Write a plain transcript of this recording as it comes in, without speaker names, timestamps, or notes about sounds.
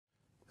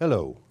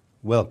Hello,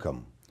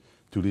 welcome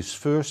to this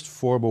first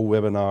Forbo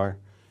webinar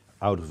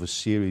out of a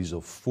series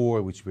of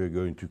 4 which we are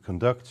going to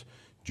conduct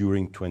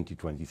during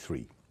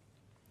 2023.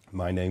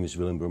 My name is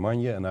Willem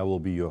Bermanje and I will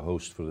be your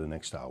host for the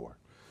next hour.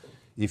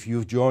 If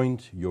you've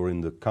joined, you're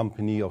in the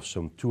company of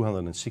some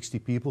 260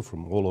 people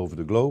from all over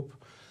the globe,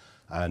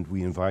 and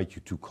we invite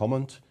you to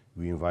comment,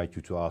 we invite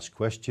you to ask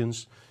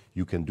questions.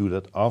 You can do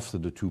that after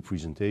the 2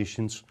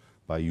 presentations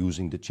by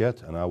using the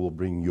chat, and I will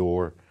bring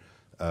your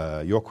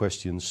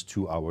questions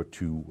to our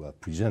 2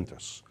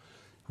 presenters.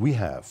 We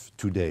have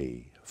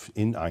today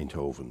in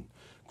Eindhoven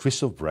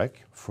Christoph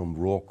Brach from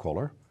Raw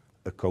Color,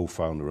 a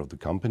co-founder of the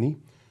company,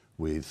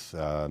 with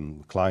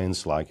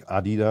clients like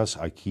Adidas,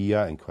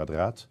 IKEA and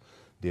Quadrat.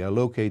 They are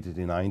located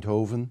in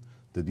Eindhoven,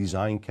 the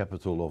design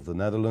capital of the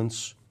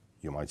Netherlands,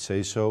 you might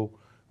say so,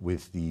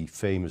 with the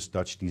famous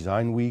Dutch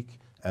Design Week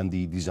and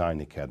the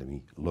Design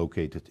Academy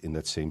located in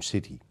that same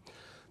city.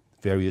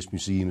 Various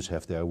museums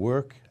have their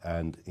work,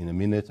 and in a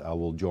minute I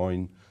will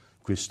join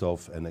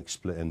Christoph and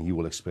he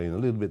will explain a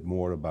little bit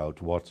more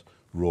about what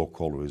Raw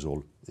Color is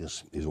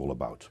all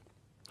about.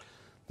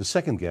 The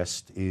second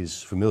guest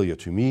is familiar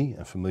to me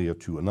and familiar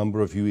to a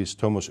number of you, is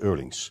Thomas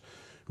Eurlings,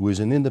 who is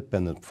an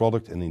independent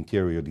product and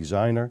interior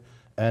designer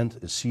and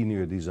a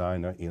senior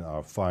designer in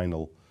our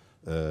final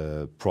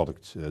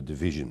product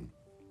division.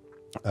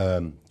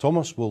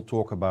 Thomas will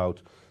talk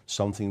about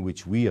something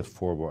which we at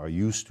Forbo are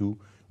used to,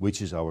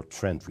 which is our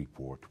trend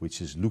report, which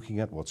is looking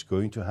at what's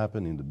going to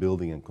happen in the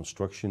building and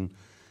construction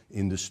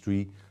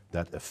industry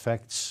that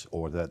affects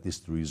or that is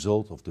the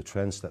result of the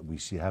trends that we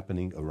see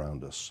happening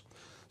around us.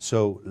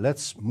 So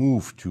let's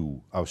move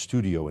to our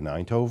studio in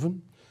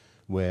Eindhoven,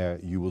 where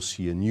you will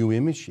see a new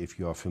image if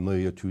you are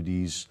familiar to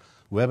these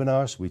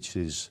webinars, which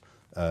is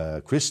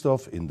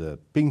Christoph in the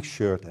pink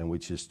shirt and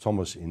which is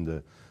Thomas in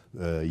the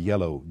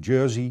yellow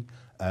jersey.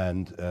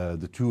 And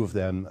the 2 of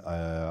them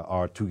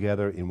are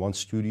together in one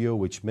studio,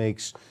 which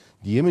makes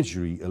the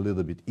imagery a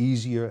little bit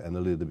easier and a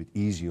little bit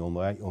easier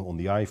on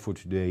the eye for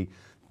today,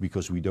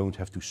 because we don't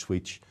have to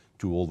switch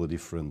to all the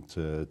different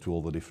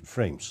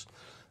frames.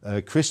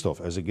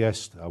 Christoph, as a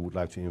guest, I would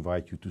like to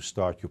invite you to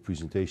start your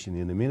presentation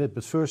in a minute.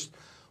 But first,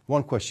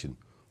 one question: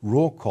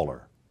 Raw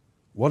Color,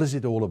 what is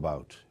it all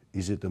about?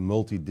 Is it a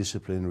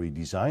multidisciplinary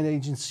design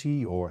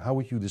agency, or how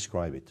would you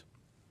describe it?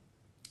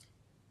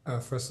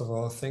 First of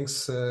all,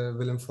 thanks,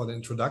 Willem, for the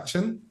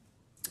introduction.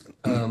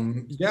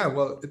 What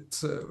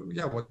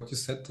you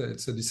said,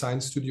 it's a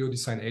design studio,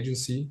 design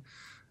agency.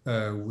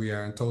 We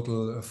are in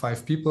total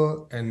 5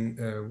 people, and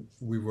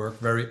we work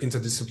very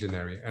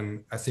interdisciplinary.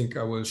 And I think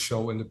I will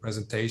show in the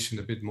presentation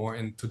a bit more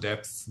into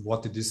depth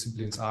what the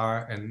disciplines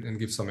are and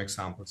give some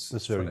examples.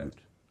 That's very good.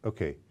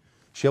 Okay.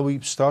 Shall we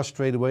start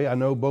straight away? I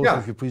know both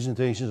of your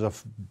presentations are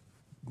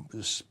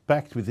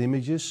packed with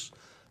images.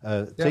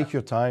 Take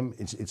your time.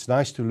 It's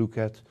nice to look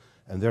at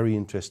and very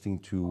interesting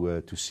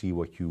to see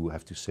what you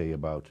have to say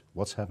about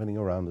what's happening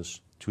around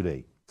us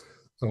today.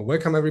 So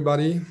welcome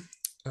everybody.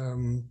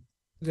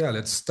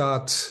 Let's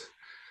start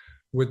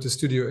with the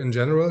studio in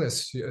general.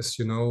 As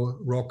you know,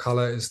 Raw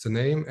Color is the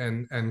name,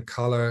 and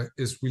color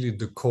is really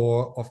the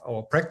core of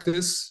our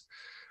practice.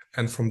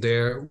 And from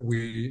there,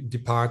 we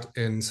depart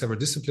in several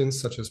disciplines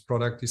such as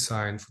product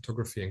design,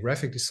 photography, and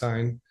graphic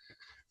design.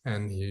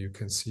 And here you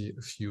can see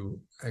a few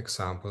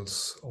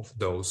examples of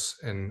those.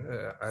 And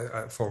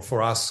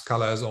for us,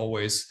 color is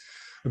always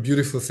a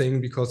beautiful thing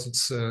because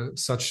it's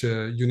such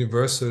a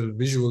universal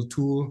visual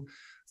tool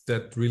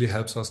that really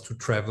helps us to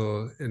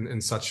travel in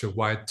such a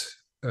wide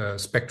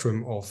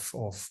spectrum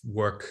of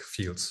work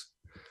fields.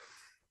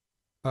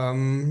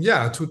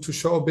 To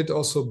show a bit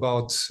also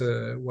about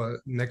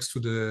next to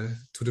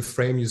the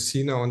frame you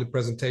see now on the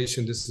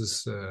presentation, this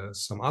is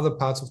some other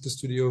parts of the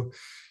studio.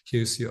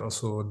 Here you see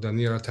also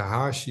Daniela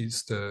Tahar.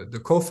 She's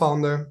the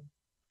co-founder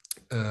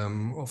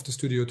of the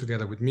studio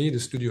together with me. The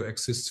studio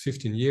exists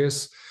 15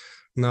 years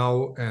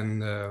now,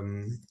 and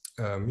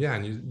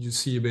you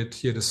see a bit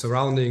here the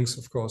surroundings.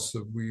 Of course,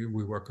 we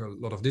work a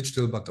lot of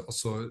digital, but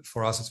also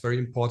for us it's very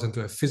important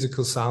to have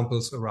physical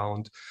samples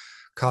around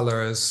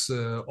colors,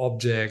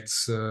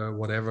 objects,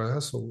 whatever.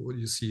 So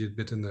you see a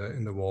bit in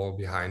the wall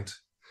behind.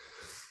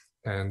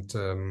 And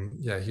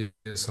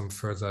here's some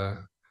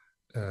further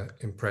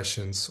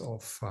impressions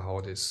of how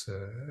it is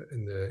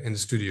in the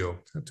studio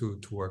to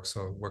work.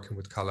 So working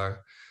with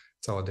color,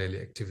 it's our daily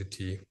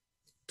activity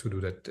to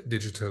do that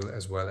digital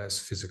as well as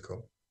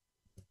physical.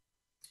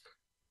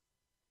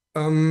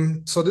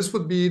 So this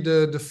would be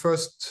the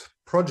first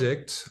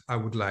project I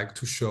would like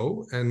to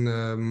show, and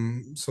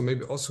so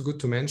maybe also good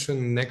to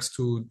mention, next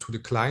to the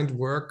client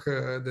work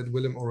that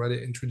Willem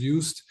already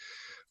introduced,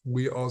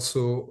 we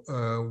also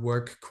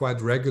work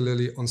quite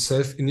regularly on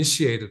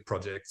self-initiated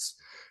projects.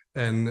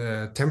 And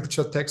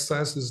Temperature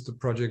Textiles is the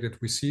project that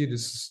we see.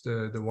 This is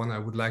the one I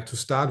would like to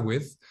start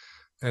with.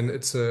 And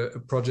it's a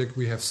project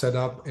we have set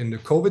up in the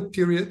COVID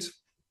period.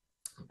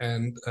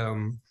 And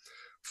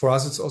for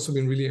us, it's also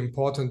been really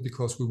important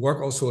because we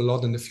work also a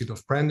lot in the field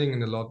of branding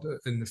and a lot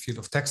in the field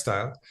of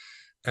textile.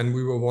 And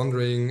we were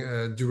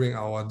wondering during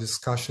our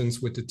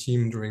discussions with the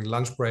team during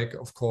lunch break,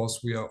 of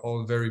course, we are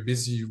all very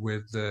busy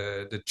with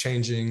the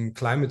changing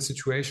climate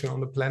situation on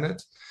the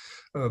planet.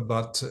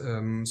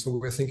 So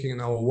we're thinking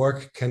in our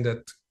work, can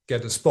that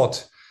get a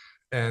spot?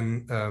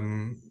 And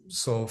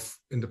so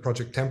in the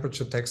project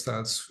Temperature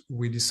Textiles,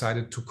 we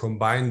decided to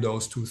combine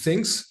those two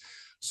things.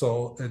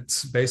 So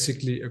it's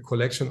basically a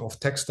collection of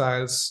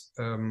textiles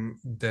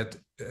that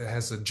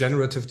has a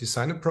generative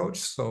design approach.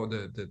 So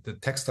the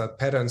textile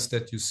patterns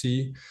that you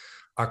see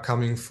are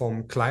coming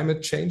from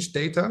climate change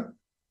data.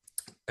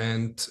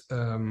 And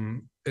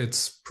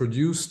it's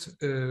produced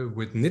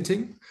with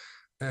knitting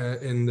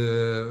in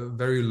the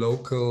very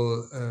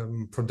local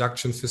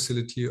production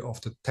facility of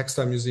the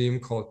Textile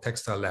Museum called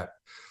Textile Lab.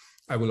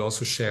 I will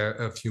also share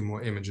a few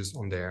more images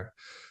on there.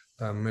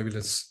 Maybe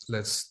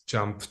let's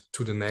jump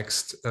to the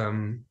next.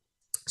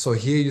 So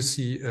here you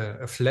see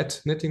a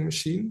flat knitting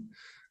machine.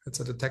 It's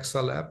at the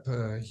Textile Lab.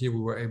 Here we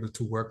were able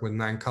to work with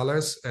 9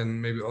 colors,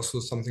 and maybe also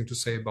something to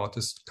say about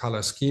this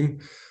color scheme,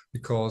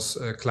 because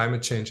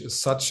climate change is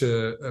such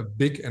a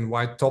big and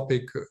wide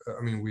topic.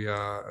 I mean,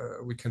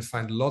 we can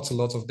find lots and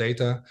lots of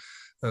data.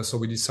 So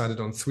we decided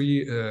on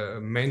 3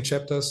 main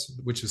chapters,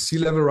 which is sea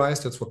level rise.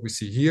 That's what we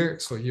see here.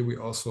 So here we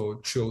also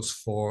chose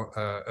for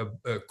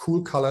a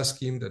cool color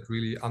scheme that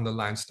really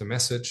underlines the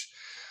message.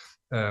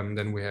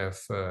 Then we have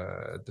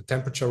the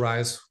temperature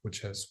rise,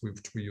 which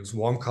we use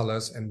warm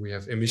colors, and we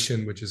have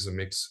emission, which is a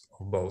mix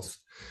of both.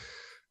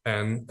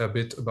 And a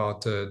bit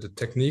about the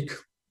technique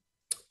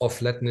of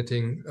flat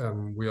knitting.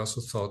 We also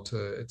thought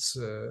it's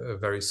a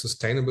very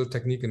sustainable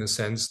technique in a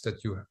sense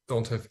that you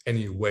don't have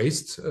any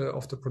waste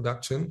of the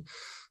production.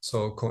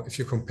 So if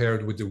you compare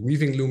it with the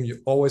weaving loom,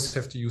 you always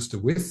have to use the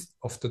width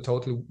of the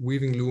total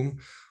weaving loom.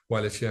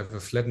 While if you have a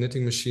flat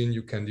knitting machine,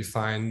 you can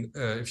define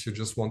if you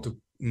just want to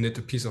knit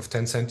a piece of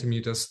 10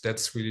 centimeters,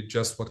 that's really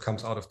just what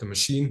comes out of the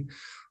machine.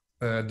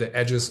 The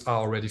edges are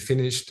already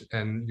finished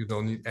and you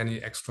don't need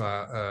any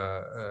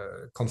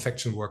extra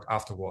confection work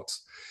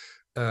afterwards.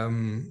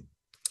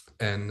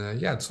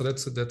 Yeah, so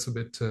that's a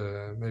bit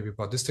maybe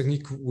about this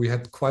technique. We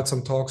had quite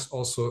some talks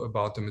also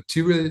about the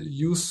material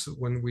use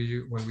when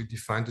we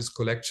defined this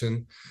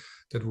collection,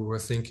 that we were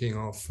thinking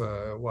of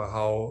well,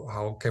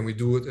 how can we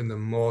do it in the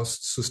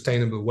most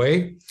sustainable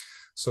way.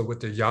 So with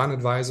the yarn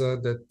advisor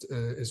that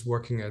is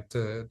working at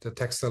the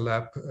Textile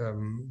Lab,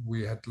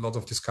 we had a lot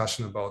of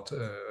discussion about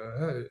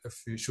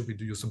should we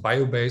use a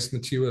bio-based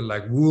material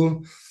like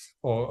wool,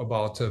 or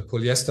about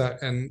polyester.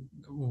 And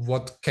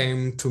what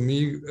came to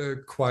me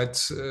quite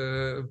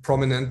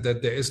prominent,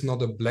 that there is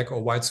not a black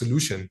or white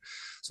solution.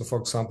 So for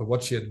example,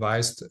 what she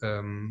advised,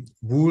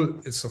 wool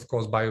is of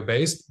course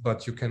bio-based,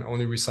 but you can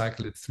only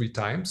recycle it 3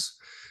 times.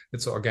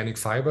 It's organic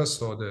fiber,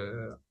 so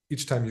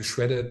each time you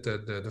shred it,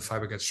 the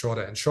fiber gets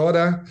shorter and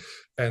shorter.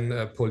 And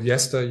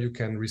polyester, you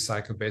can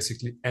recycle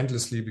basically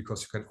endlessly,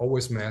 because you can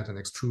always melt and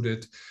extrude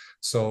it.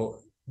 So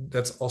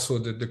that's also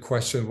the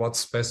question,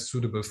 what's best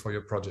suitable for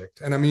your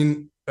project. And I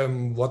mean,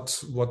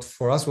 what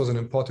for us was an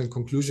important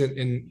conclusion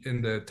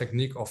in the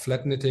technique of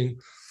flat knitting,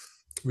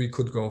 we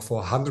could go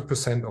for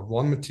 100% of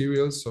one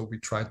material. So we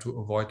tried to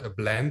avoid a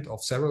blend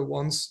of several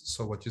ones.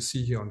 So what you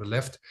see here on the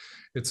left,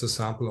 it's a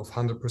sample of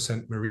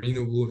 100%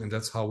 merino wool, and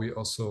that's how we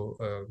also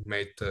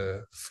made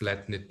the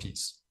flat knit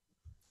piece.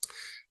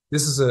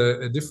 This is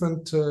a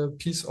different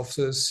piece of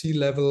the sea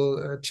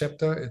level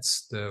chapter.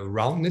 It's the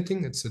round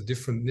knitting. It's a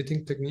different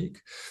knitting technique.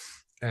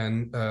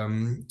 And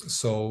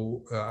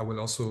I will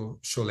also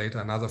show later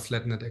another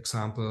flat knit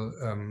example.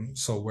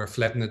 So where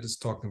flat knit is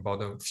talking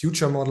about a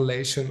future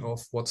modulation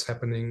of what's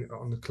happening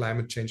on the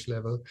climate change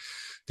level.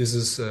 This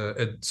is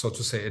so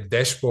to say a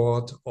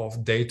dashboard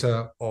of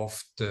data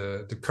of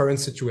the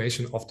current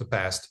situation of the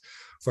past.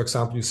 For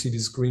example, you see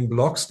these green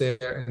blocks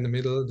there in the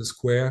middle, the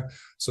square.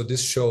 So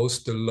this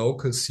shows the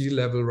local sea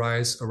level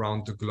rise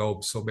around the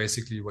globe. So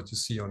basically what you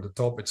see on the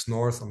top, it's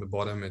north, on the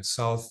bottom, it's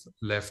south,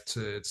 left,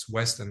 it's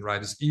west, and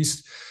right is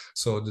east.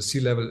 So the sea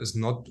level is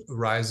not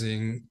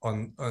rising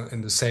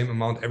in the same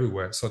amount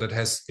everywhere. So that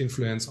has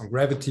influence on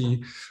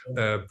gravity,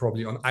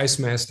 probably on ice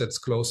mass that's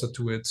closer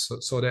to it.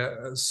 So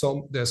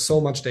there's so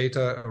much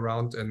data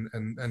around,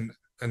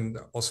 and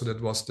also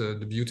that was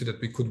the beauty that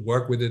we could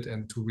work with it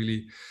and to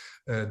really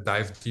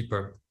dive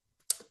deeper.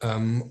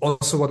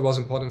 Also, what was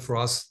important for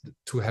us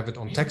to have it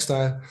on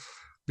textile,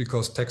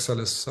 because textile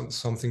is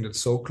something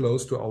that's so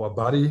close to our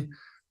body.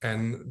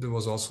 And there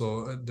was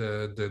also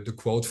the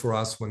quote for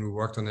us when we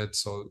worked on it.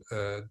 So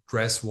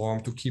dress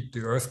warm to keep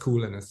the earth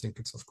cool. And I think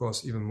it's of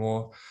course even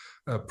more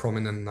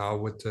prominent now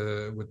with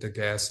the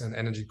gas and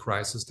energy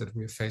crisis that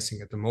we're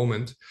facing at the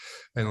moment.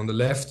 And on the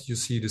left, you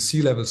see the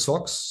sea level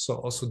socks. So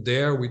also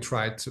there we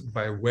tried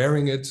by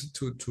wearing it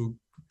to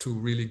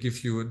really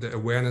give you the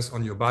awareness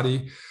on your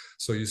body.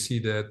 So you see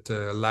that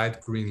light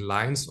green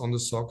lines on the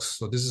socks.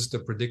 So this is the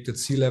predicted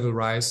sea level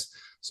rise.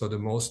 So the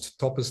most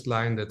toppest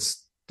line,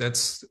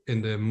 that's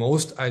in the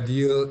most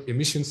ideal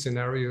emission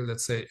scenario.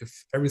 Let's say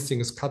if everything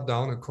is cut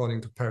down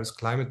according to Paris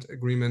Climate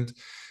Agreement,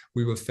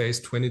 we will face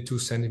 22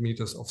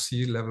 centimeters of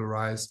sea level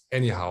rise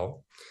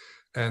anyhow.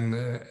 And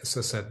as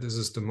I said, this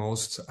is the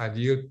most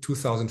ideal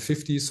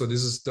 2050. So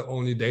this is the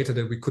only data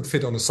that we could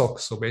fit on a sock.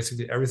 So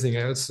basically everything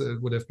else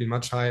would have been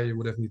much higher. You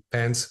would have needed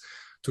pans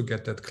to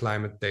get that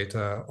climate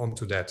data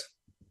onto that.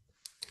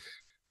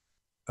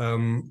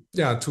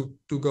 Yeah,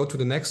 to go to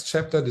the next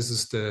chapter, this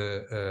is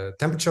the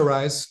temperature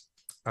rise.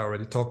 I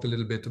already talked a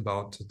little bit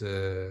about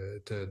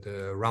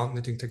the round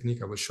knitting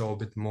technique. I will show a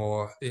bit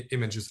more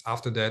images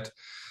after that.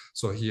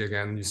 So here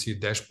again, you see a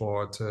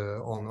dashboard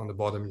on the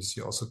bottom. You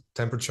see also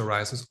temperature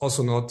rise. It's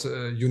also not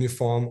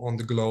uniform on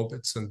the globe.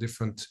 It's in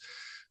different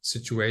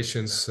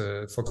situations.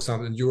 For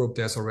example, in Europe,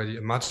 there's already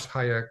a much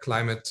higher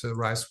climate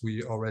rise.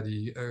 We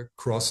already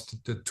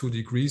crossed the 2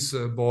 degrees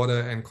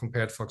border, and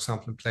compared, for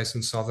example, in places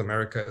in South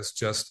America, it's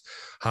just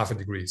half a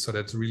degree. So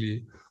that's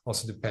really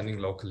also depending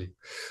locally.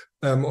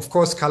 Of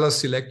course, color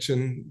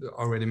selection,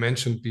 already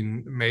mentioned,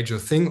 been a major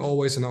thing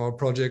always in our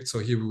project. So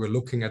here we were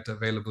looking at the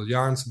available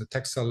yarns in the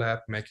textile lab,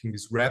 making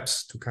these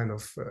wraps to kind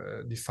of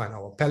define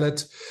our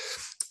palette.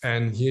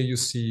 And here you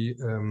see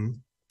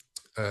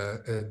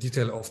a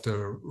detail of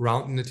the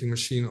round knitting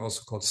machine,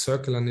 also called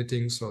circular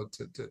knitting. So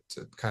it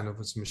kind of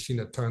is a machine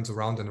that turns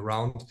around and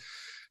around.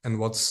 And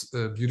what's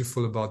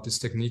beautiful about this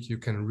technique, you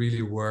can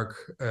really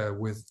work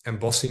with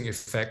embossing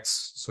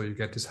effects. So you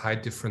get these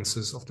height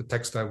differences of the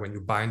textile when you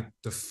bind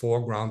the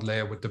foreground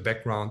layer with the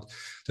background.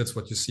 That's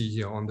what you see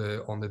here on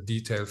the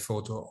detailed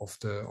photo of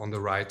on the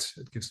right.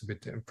 It gives a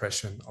bit the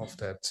impression of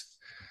that.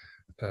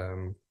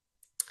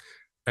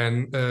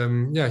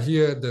 Yeah,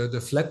 here the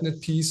flat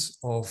knit piece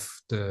of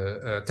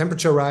the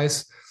temperature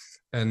rise.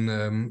 And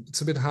it's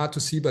a bit hard to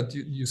see, but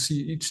you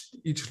see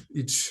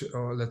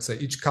let's say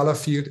each color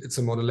field. It's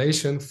a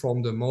modulation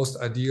from the most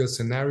ideal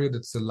scenario.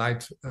 That's the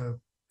light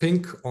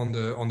pink on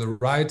the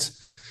right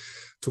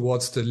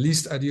towards the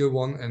least ideal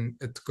one, and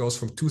it goes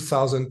from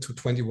 2000 to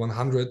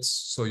 2100.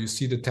 So you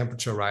see the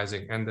temperature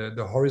rising, and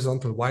the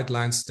horizontal white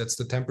lines, that's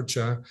the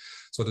temperature.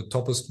 So the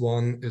toppest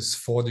one is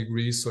 4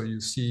 degrees. So you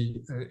see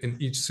in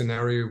each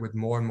scenario with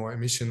more and more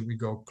emission, we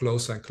go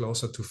closer and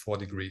closer to 4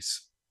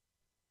 degrees.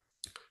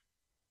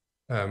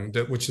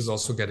 Which is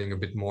also getting a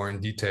bit more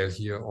in detail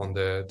here on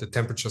the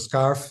temperature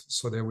scarf.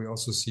 So there we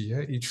also see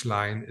each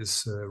line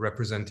is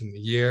representing a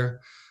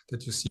year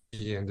that you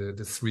see, and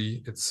the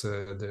 3, it's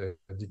the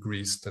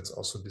degrees that's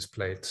also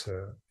displayed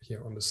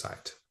here on the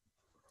side.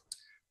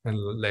 And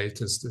the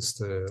latest is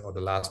the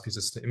last piece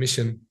is the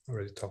emission. I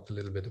already talked a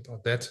little bit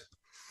about that.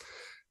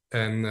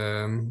 And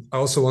I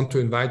also want to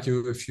invite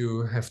you, if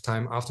you have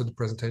time after the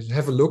presentation,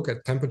 have a look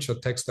at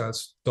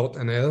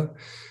temperaturetextiles.nl.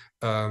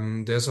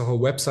 There's a whole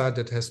website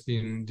that has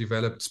been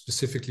developed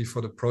specifically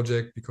for the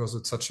project because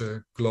it's such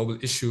a global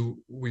issue.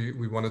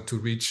 We wanted to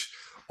reach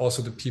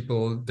also the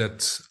people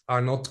that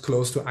are not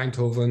close to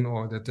Eindhoven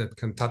or that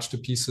can touch the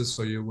pieces.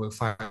 So you will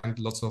find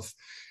lots of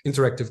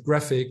interactive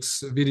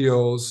graphics,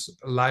 videos,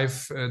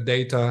 live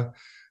data,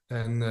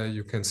 and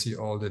you can see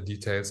all the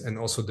details. And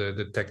also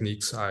the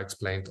techniques are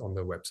explained on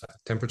the website,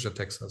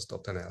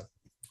 temperaturetextiles.nl.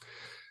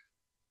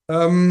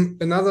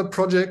 Another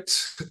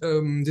project,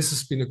 this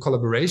has been a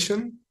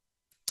collaboration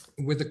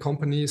with the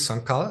company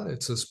Sancal.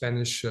 It's a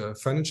Spanish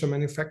furniture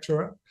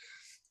manufacturer.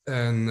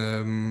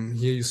 And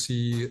here you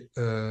see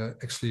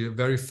actually a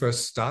very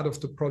first start of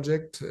the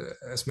project.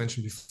 As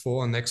mentioned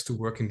before, next to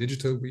working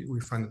digital, we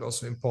find it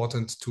also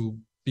important to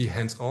be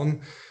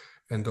hands-on.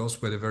 And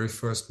those were the very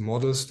first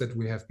models that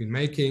we have been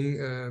making.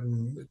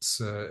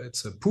 It's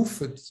a poof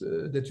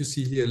that you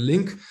see here,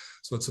 Link.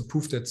 So it's a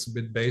poof that's a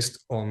bit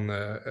based on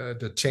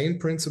the chain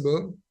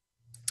principle.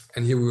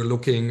 And here we were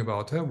looking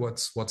about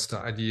what's the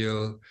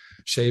ideal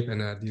shape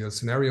and ideal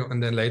scenario. And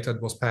then later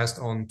it was passed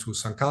on to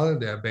Sancal.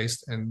 They are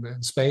based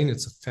in Spain.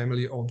 It's a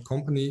family-owned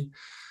company.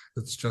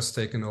 It's just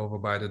taken over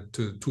by the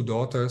two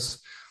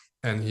daughters.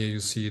 And here you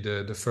see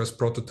the first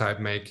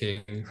prototype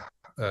making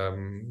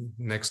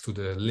next to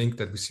the link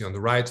that we see on the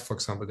right. For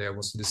example, there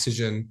was a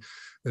decision,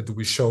 do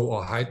we show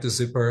or hide the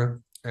zipper?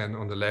 And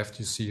on the left,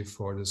 you see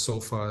for the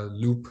sofa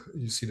loop,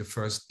 you see the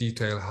first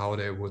detail, how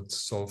they would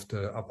solve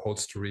the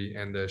upholstery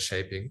and the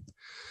shaping.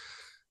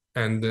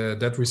 And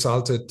that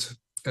resulted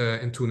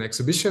into an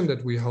exhibition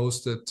that we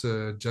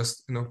hosted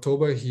just in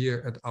October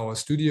here at our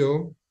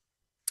studio.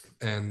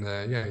 And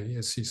yeah,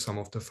 you see some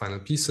of the final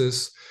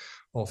pieces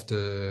of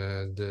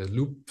the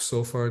loop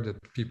sofa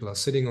that people are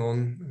sitting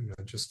on. And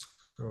I just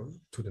go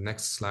to the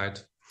next slide.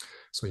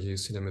 So here you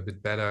see them a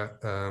bit better,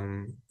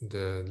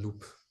 the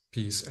loop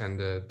piece and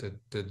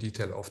the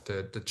detail of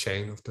the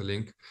chain of the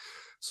link.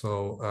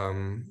 So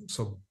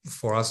so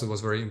for us, it was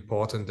very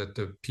important that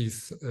the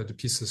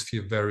pieces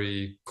feel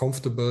very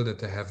comfortable, that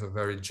they have a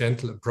very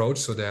gentle approach.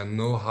 So there are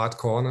no hard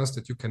corners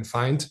that you can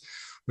find,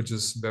 which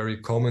is very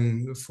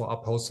common for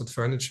upholstered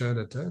furniture,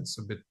 that it's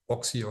a bit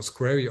boxy or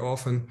squarey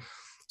often.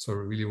 So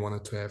we really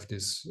wanted to have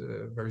this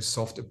very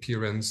soft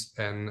appearance,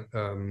 and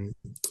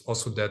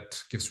also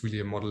that gives really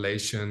a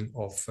modulation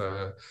of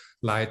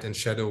light and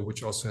shadow,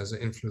 which also has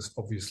an influence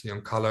obviously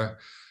on color.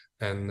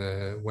 And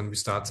when we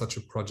start such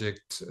a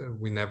project,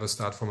 we never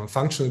start from a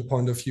functional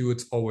point of view.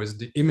 It's always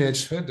the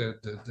image,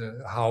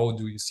 how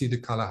do you see the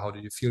color, how do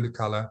you feel the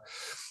color?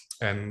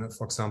 And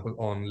for example,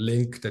 on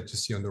link that you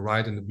see on the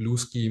right in the blue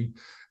scheme,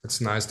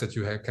 it's nice that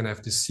you can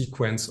have this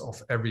sequence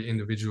of every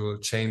individual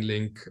chain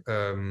link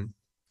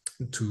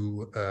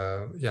to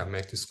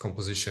make this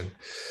composition.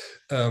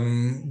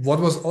 What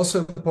was also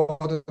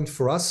important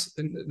for us,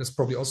 and there's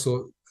probably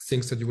also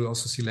things that you will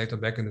also see later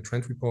back in the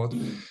trend report,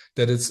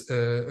 that it's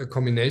a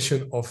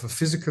combination of a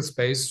physical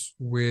space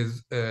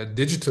with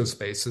digital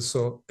spaces.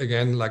 So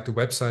again, like the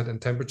website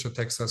and temperature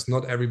textiles,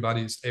 not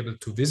everybody is able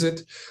to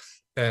visit.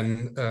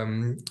 And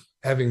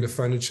having the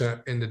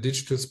furniture in the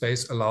digital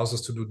space allows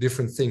us to do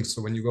different things.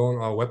 So when you go on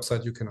our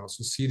website, you can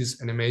also see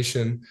this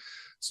animation.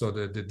 So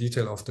the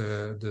detail of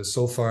the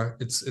sofa,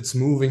 it's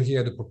moving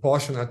here, the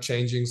proportions are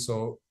changing.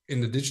 So in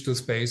the digital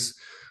space,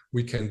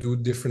 we can do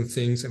different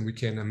things and we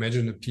can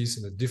imagine a piece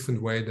in a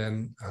different way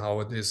than how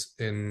it is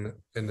in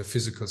the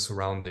physical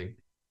surrounding.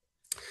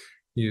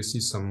 Here you see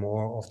some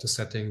more of the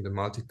setting, the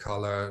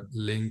multicolor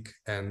link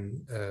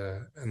and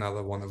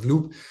another one of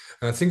loop.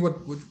 And I think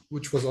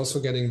which was also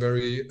getting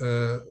very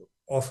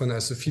often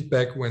as a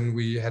feedback when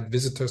we had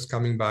visitors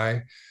coming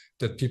by,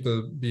 that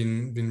people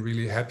been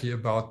really happy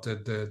about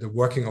the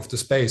working of the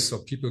space. So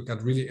people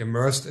got really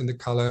immersed in the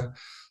color.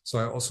 So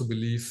I also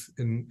believe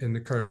in the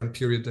current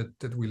period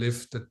that we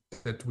live,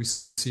 that we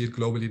see it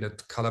globally,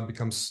 that color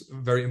becomes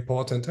very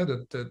important,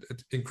 that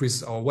it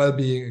increases our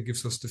well-being, it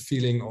gives us the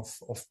feeling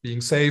of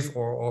being safe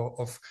or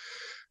of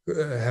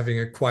having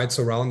a quiet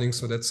surrounding.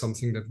 So that's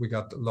something that we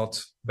got a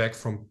lot back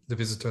from the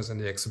visitors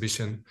and the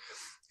exhibition.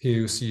 Here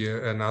you see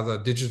another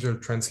digital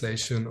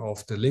translation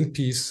of the link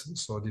piece.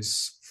 So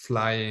these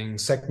flying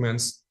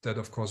segments that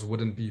of course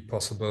wouldn't be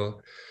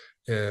possible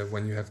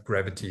when you have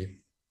gravity.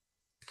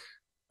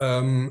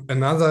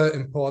 Another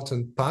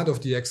important part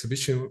of the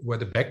exhibition were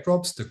the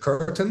backdrops, the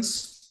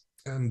curtains,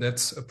 and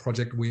that's a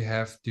project we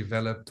have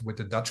developed with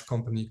a Dutch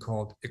company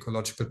called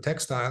Ecological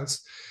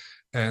Textiles.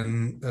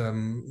 And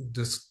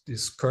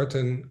this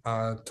curtain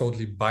are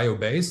totally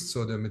bio-based,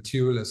 so the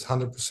material is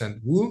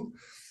 100% wool.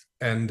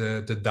 And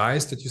the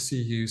dyes that you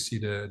see here, you see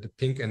the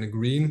pink and the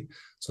green.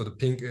 So the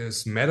pink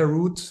is madder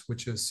root,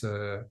 which is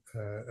a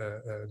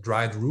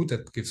dried root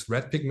that gives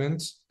red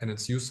pigment, and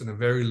it's used in a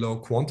very low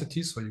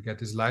quantity. So you get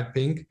this light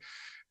pink.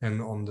 And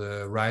on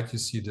the right, you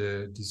see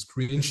this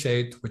green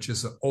shade, which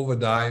is an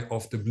overdye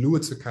of the blue.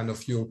 It's a kind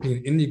of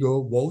European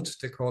indigo woad,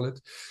 they call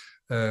it,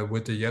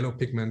 with the yellow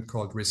pigment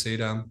called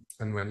reseda.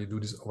 And when you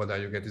do this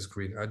overdye, you get this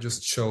green. I'll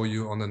just show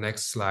you on the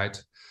next slide.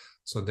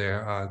 So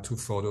there are two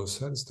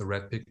photos. It's the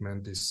red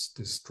pigment,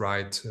 this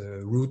dried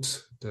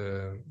root,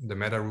 the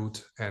madder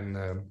root, and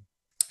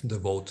the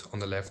woad on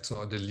the left.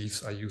 So the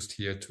leaves are used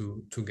here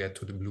to get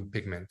to the blue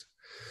pigment.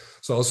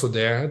 So also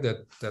there,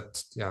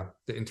 the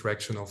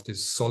interaction of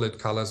these solid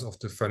colors of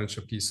the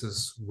furniture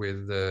pieces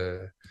with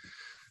the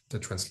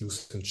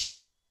translucent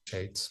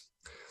shades.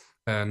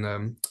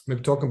 And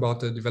maybe talking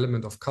about the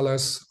development of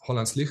colors,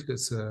 Hollands Licht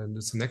is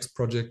the next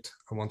project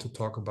I want to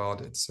talk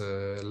about. It's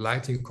a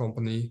lighting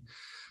company.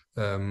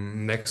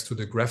 Next to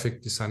the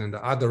graphic design and the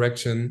art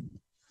direction,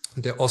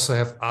 they also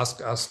have asked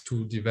us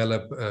to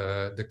develop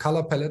the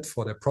color palette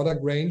for their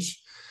product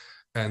range.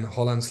 And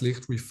Hollands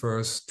Licht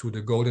refers to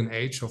the golden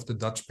age of the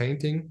Dutch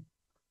painting.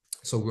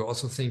 So we're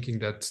also thinking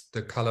that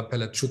the color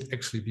palette should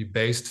actually be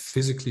based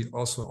physically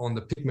also on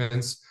the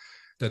pigments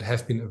that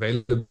have been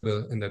available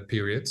in that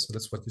period. So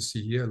that's what you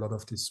see here, a lot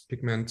of these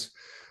pigment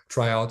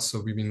tryouts. So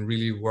we've been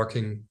really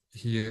working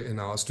here in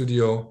our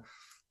studio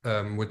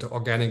with the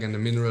organic and the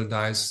mineral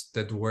dyes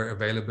that were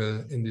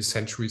available in these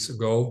centuries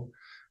ago.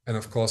 And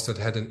of course, that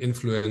had an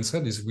influence.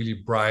 These really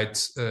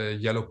bright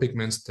yellow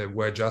pigments that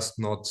were just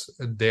not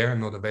there,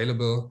 not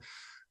available.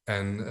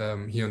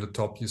 And here on the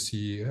top, you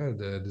see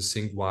the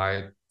zinc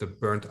white, the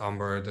burnt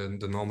umber,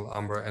 the normal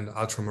umber, and the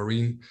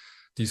ultramarine.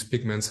 These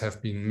pigments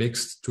have been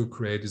mixed to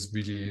create this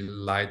really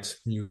light,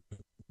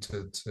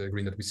 muted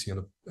green that we see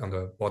on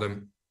the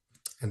bottom.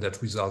 And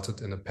that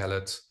resulted in a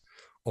palette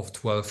of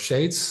 12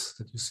 shades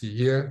that you see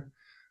here.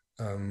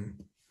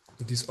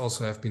 These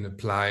also have been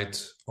applied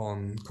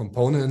on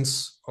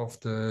components of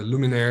the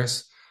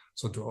luminaires.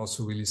 So to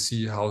also really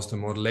see how's the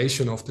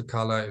modulation of the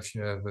color, if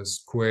you have a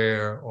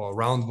square or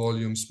round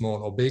volume,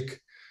 small or big.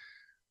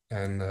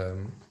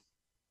 And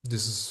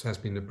this has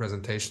been the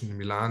presentation in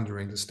Milan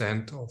during the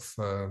stand of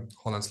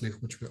Hollands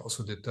Licht, which we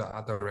also did the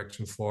art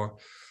direction for.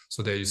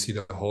 So there you see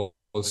the whole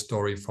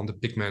story from the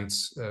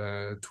pigments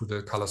to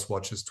the color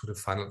swatches to the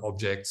final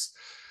objects.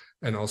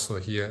 And also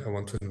here, I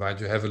want to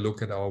invite you to have a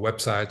look at our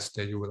website.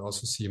 There you will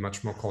also see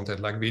much more content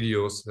like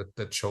videos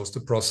that shows the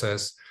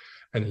process.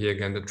 And here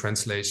again, the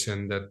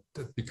translation that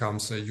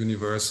becomes a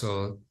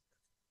universal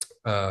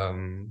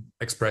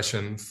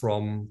expression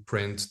from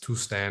print to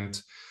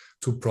stand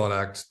to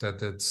product,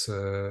 that it's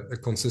a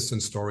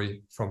consistent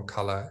story from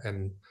color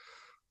and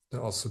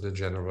also the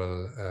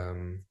general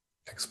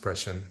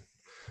expression.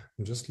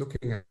 I'm just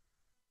looking at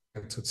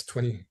it, it's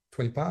 20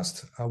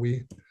 past. Are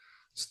we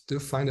still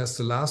fine as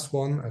the last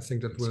one? I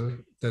think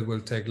that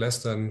will take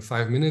less than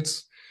 5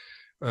 minutes.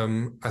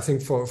 I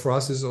think for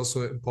us it's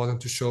also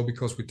important to show,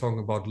 because we're talking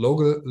about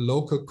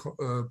local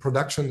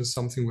production is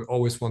something we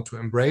always want to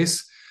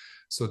embrace.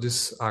 So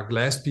these are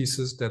glass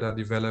pieces that are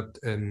developed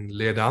in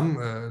Leerdam,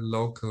 a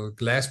local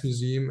glass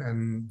museum,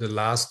 and the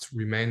last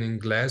remaining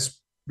glass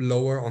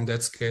blower on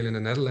that scale in the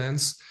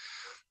Netherlands.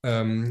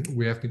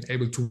 We have been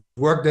able to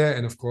work there.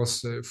 And of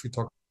course, if we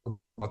talk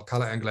about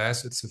color and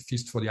glass, it's a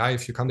feast for the eye.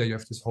 If you come there, you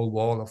have this whole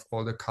wall of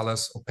all the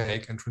colors,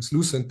 opaque and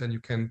translucent, then you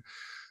can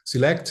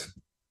select.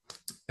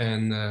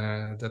 And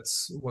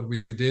that's what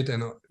we did.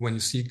 And when you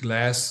see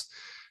glass,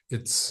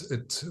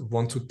 it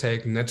want to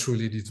take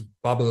naturally this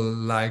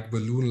bubble-like,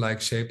 balloon-like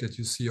shape that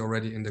you see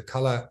already in the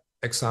color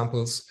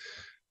examples.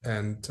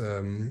 And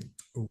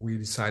we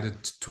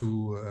decided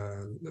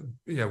to,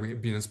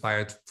 we've been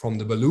inspired from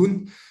the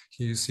balloon.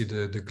 Here you see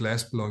the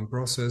glass blowing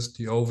process,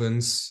 the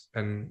ovens,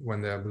 and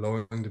when they're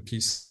blowing the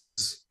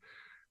pieces.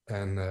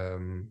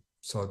 And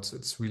so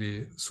it's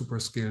really super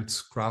skilled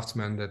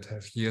craftsmen that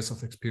have years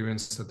of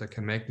experience that they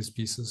can make these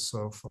pieces.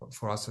 So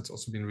for us, it's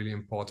also been really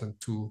important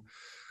to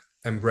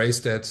embrace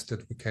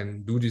that we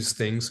can do these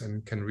things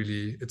and can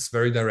really, it's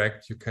very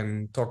direct. You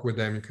can talk with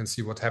them, you can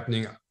see what's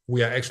happening.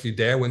 We are actually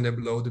there when they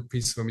blow the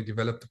piece, when we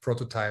develop the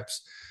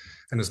prototypes.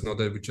 And it's not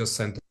that we just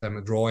sent them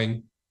a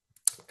drawing.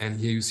 And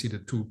here you see the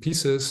two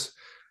pieces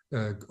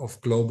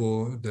of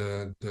Globo,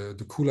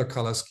 the cooler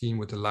color scheme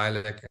with the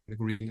lilac and the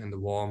green and the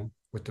warm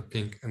with the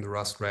pink and the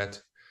rust red.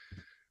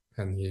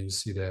 And here you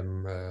see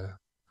them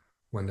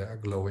when they are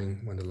glowing,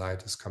 when the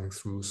light is coming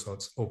through. So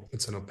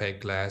it's an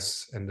opaque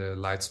glass and the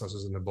light source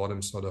is in the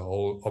bottom, so the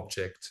whole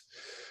object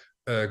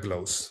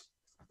glows.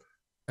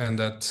 And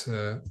that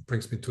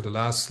brings me to the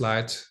last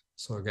slide.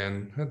 So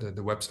again,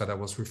 the website I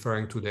was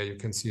referring to there, you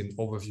can see an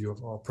overview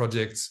of our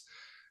projects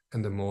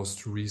and the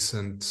most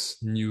recent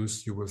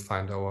news you will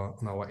find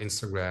on our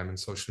Instagram and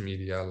social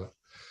media.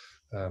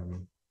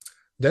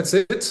 That's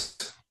it.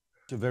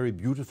 It's a very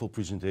beautiful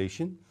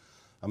presentation.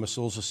 I must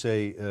also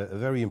say a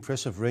very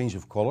impressive range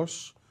of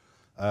colors.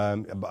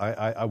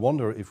 I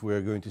wonder if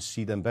we're going to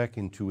see them back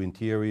into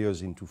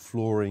interiors, into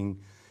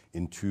flooring,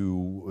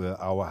 into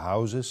our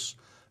houses.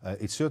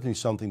 It's certainly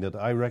something that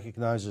I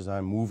recognize as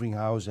I'm moving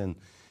house and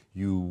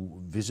you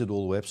visit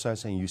all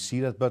websites and you see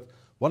that. But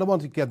what I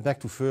want to get back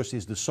to first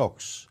is the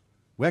socks.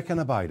 Where can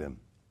I buy them?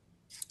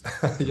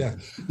 Yeah,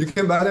 you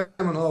can buy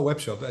them on our web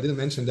shop. I didn't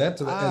mention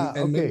that.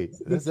 Okay,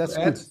 that's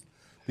good.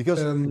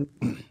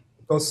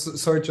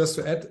 Because, sorry, just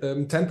to add,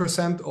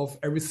 10% of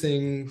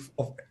everything,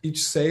 of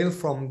each sale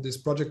from this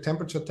project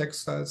Temperature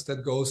Textiles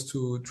that goes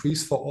to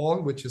Trees for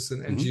All, which is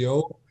an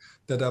NGO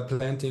that are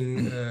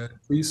planting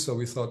trees. So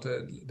we thought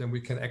then we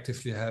can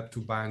actively help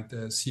to bind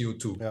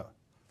CO2. Yeah,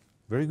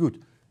 very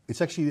good. It's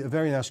actually a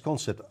very nice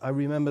concept. I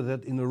remember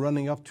that in the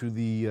running up to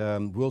the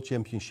World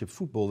Championship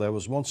football, there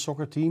was one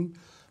soccer team,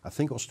 I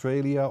think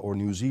Australia or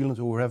New Zealand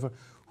or wherever,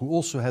 who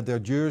also had their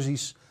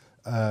jerseys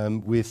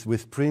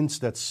with prints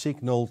that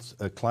signaled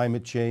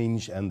climate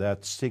change and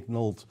that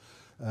signaled,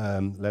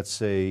 let's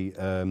say,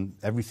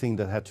 everything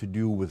that had to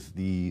do with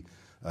the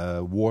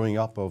warming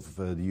up of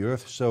the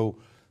earth. So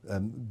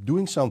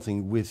doing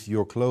something with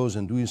your clothes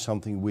and doing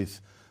something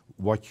with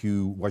what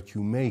you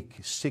make,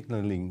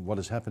 signaling what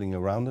is happening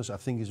around us, I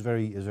think is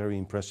very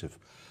impressive.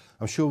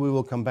 I'm sure we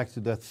will come back to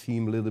that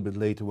theme a little bit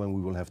later when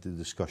we will have the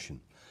discussion.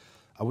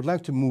 I would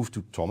like to move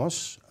to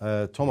Thomas.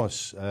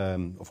 Thomas,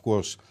 of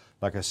course,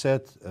 like I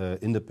said,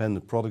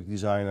 independent product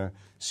designer,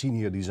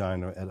 senior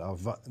designer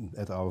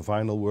at our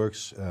vinyl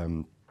works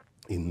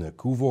in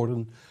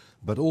Coevorden.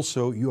 But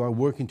also you are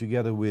working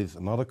together with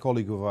another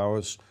colleague of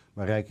ours,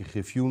 Marijke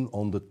Griffioen,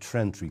 on the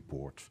trend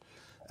report.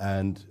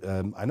 And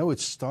I know it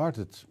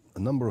started a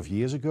number of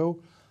years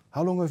ago.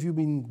 How long have you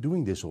been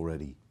doing this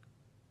already?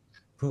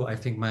 Cool. I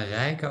think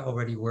Marijke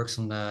already works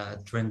on the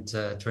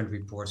trend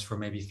reports for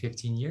maybe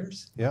 15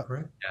 years. Yeah.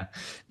 Correct? Yeah.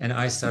 And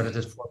I started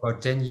it for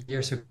about 10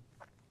 years ago.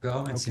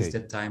 And since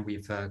that time,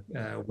 we've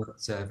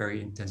worked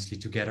very intensely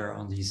together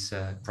on these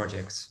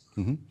projects.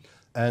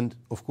 And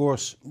of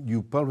course,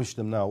 you publish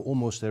them now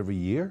almost every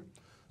year,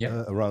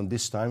 around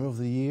this time of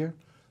the year.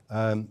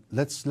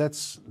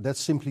 Let's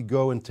simply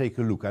go and take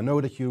a look. I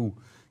know that you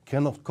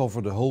cannot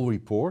cover the whole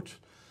report,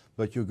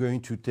 but you're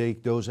going to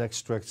take those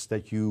extracts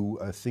that you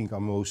think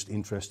are most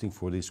interesting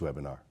for this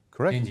webinar,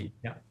 correct? Indeed,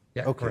 yeah,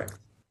 okay. Correct.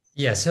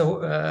 Yeah, so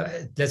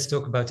let's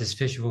talk about this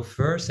visual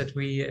first that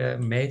we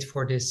made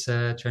for this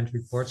trend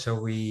report. So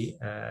we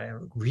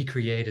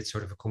recreated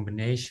sort of a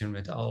combination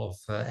with all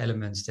of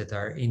elements that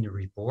are in the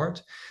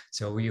report.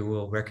 So we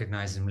will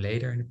recognize them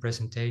later in the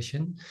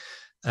presentation.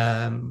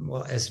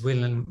 Well, as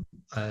Willem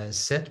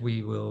said,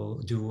 we will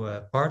do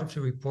a part of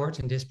the report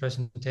in this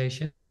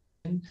presentation.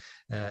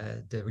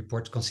 The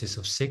report consists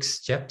of 6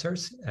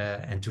 chapters,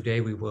 and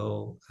today we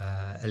will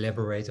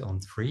elaborate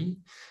on 3.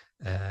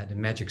 The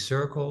magic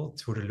circle,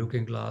 through the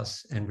looking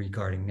glass, and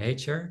regarding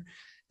nature.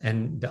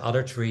 And the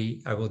other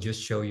 3, I will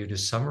just show you the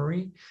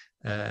summary.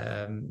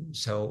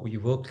 So you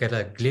will get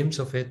a glimpse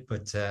of it,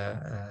 but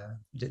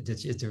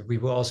we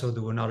will also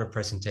do another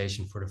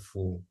presentation for the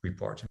full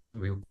report.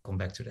 We will come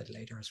back to that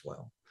later as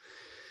well.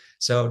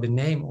 So the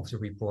name of the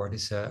report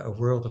is A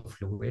World of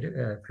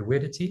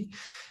Fluidity.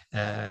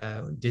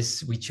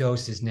 We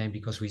chose this name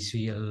because we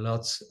see a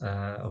lot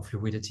of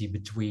fluidity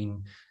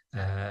between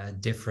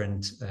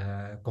different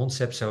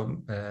concepts. So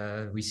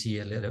we see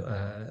a little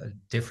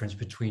difference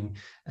between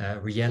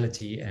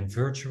reality and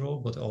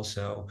virtual, but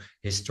also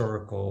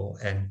historical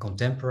and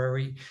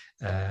contemporary,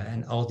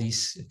 and all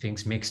these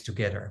things mixed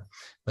together.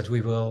 But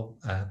we will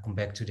come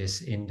back to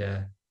this in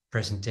the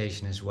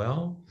presentation as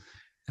well.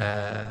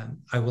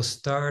 I will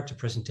start the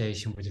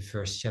presentation with the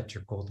first chapter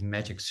called The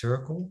Magic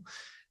Circle.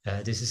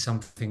 This is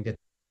something that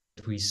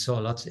we saw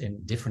a lot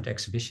in different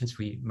exhibitions.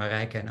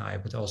 Marijke and I,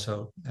 but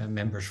also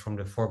members from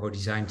the Forbo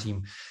design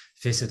team,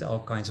 visit all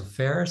kinds of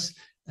fairs.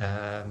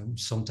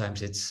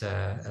 Sometimes it's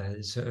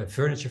a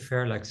furniture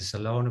fair like the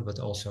Salone, but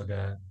also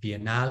the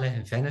Biennale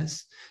in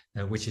Venice,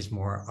 which is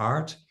more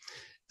art.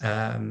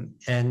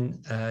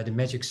 The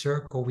Magic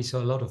Circle, we saw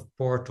a lot of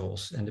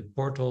portals, and the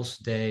portals,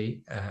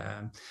 they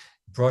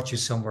brought you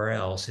somewhere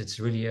else. It's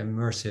really an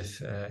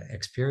immersive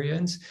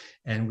experience,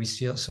 and we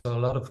see also a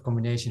lot of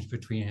combinations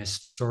between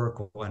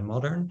historical and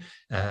modern.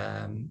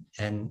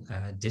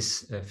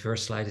 This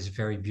first slide is a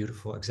very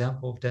beautiful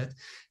example of that.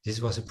 This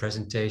was a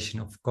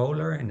presentation of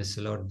Kohler in the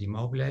Salone di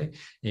Mobile, and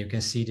you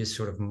can see this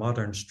sort of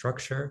modern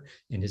structure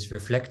in this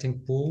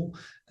reflecting pool,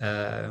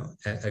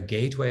 a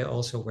gateway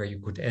also where you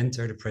could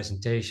enter the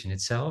presentation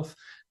itself.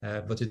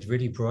 But it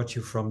really brought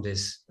you from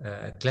this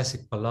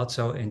classic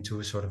palazzo into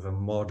a sort of a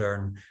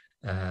modern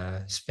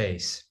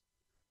space.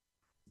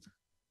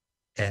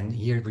 And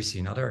here we see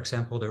another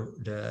example.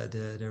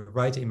 The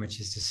right image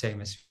is the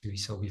same as we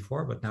saw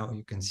before, but now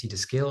you can see the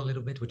scale a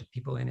little bit with the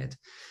people in it.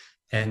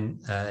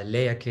 And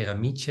Lea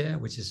Keramice,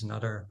 which is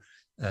another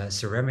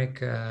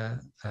ceramic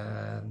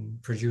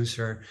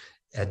producer,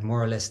 had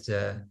more or less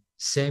the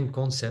same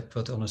concept,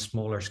 but on a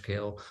smaller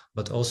scale,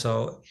 but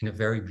also in a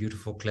very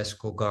beautiful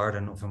classical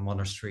garden of a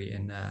monastery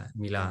in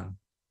Milan.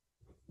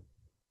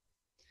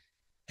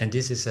 And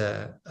this is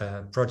a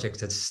project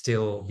that's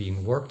still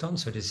being worked on.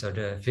 So these are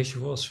the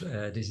visuals.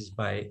 This is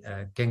by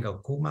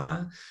Kengo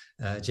Kuma,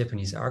 a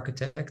Japanese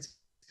architect.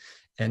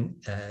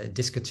 And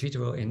this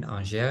cathedral in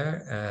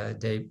Angers,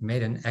 they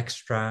made an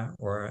extra,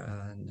 or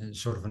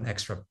sort of an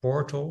extra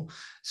portal.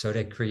 So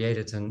they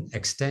created an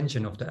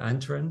extension of the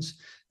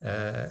entrance,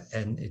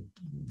 and it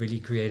really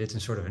created a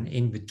sort of an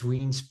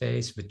in-between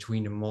space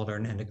between the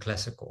modern and the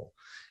classical.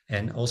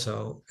 And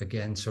also,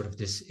 again, sort of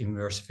this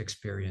immersive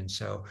experience.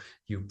 So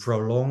you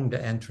prolong the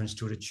entrance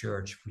to the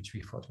church, which we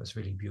thought was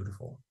really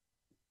beautiful.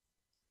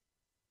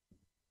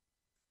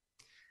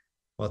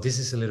 Well, this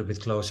is a little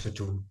bit closer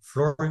to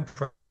flooring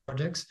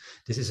projects.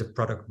 This is a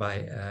product by,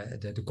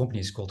 the company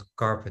is called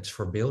Carpets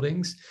for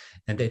Buildings.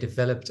 And they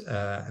developed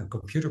a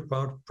computer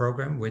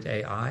program with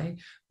AI,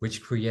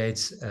 which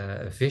creates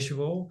a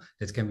visual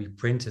that can be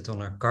printed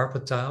on a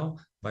carpet tile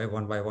by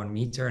 1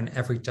 meter, and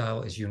every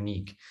tile is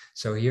unique.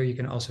 So here you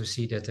can also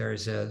see that there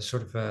is a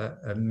sort of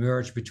a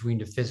merge between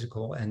the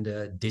physical and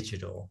the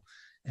digital.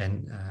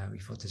 And we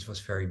thought this was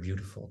very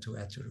beautiful to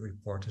add to the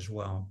report as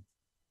well.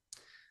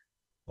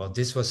 Well,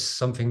 this was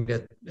something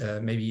that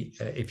maybe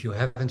if you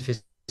haven't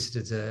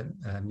visited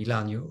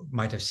Milan, you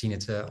might have seen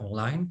it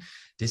online.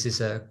 This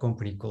is a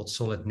company called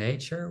Solid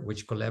Nature,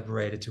 which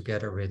collaborated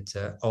together with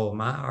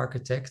OMA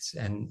architects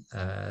and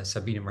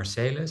Sabine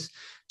Marcelis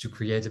to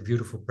create a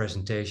beautiful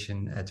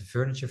presentation at the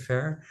furniture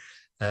fair.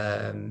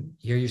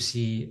 Here you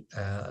see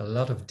a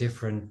lot of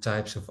different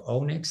types of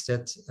onyx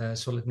that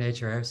Solid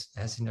Nature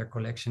has in their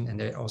collection, and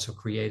they also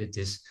created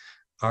this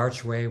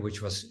archway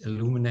which was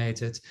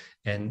illuminated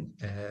and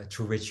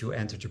through which you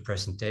entered the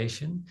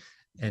presentation.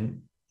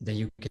 And then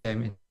you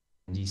came in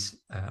these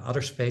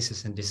other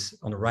spaces, and this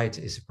on the right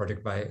is a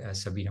project by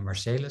Sabine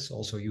Marcelis,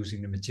 also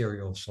using the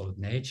material of Solid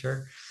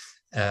Nature.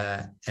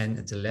 And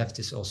at the left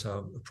is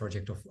also a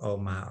project of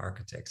OMA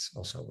architects,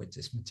 also with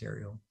this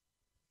material.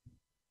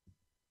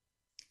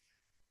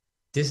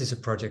 This is a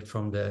project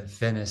from the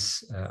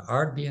Venice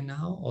Art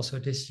Biennale, also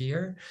this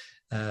year,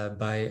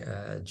 by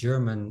a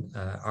German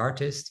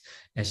artist,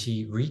 and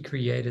she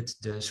recreated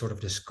the sort of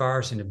the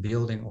scars in the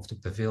building of the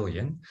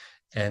pavilion.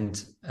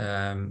 And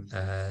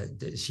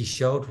she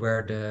showed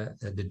where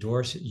the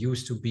doors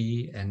used to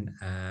be, and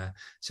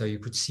so you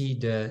could see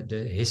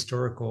the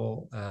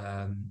historical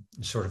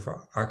sort of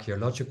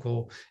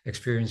archaeological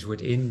experience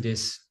within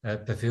this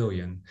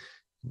pavilion.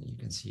 You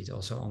can see it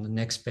also on the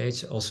next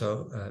page.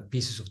 Also,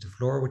 pieces of the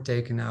floor were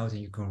taken out,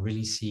 and you can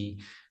really see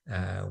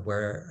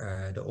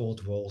where the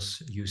old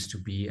walls used to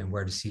be and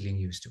where the ceiling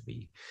used to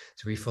be.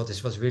 So we thought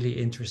this was really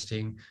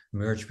interesting,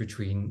 merge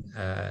between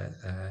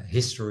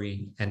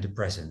history and the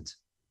present.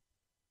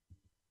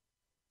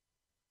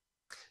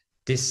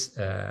 This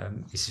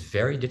is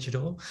very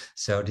digital.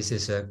 So this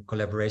is a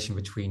collaboration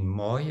between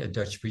Mooi, a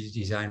Dutch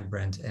design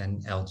brand,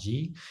 and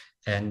LG.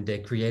 And they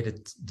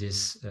created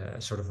this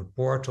sort of a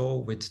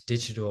portal with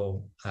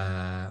digital,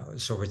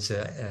 so it's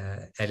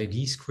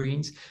LED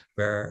screens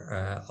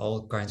where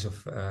all kinds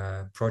of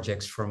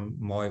projects from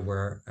Mooi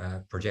were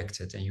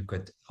projected. And you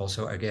could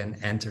also, again,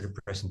 enter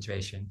the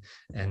presentation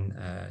and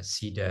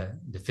see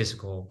the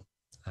physical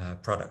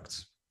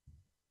products.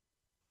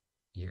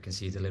 You can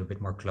see it a little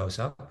bit more close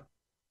up.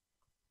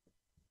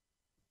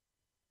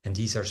 And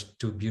these are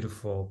two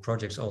beautiful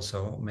projects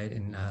also made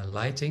in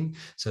lighting.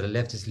 So the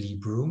left is Lee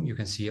Broom. You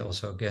can see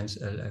also against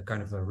a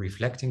kind of a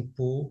reflecting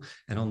pool.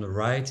 And on the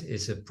right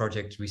is a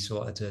project we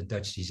saw at the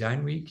Dutch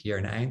Design Week here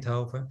in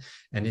Eindhoven.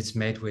 And it's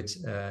made with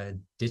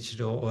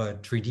digital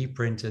 3D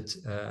printed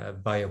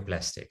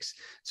bioplastics.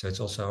 So it's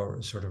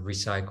also sort of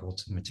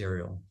recycled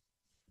material.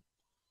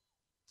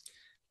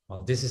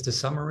 Well, this is the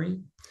summary.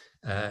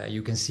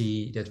 You can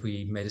see that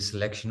we made a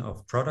selection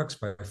of products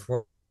by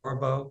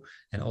Forbo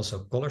and also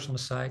colors on the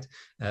side.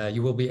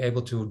 You will be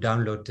able to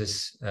download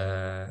this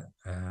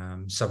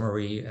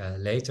summary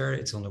later.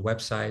 It's on the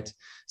website,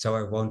 so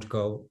I won't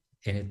go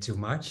in it too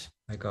much.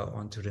 I go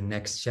on to the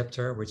next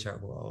chapter, which I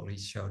will already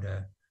show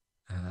the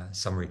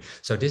summary.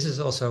 So this is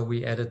also,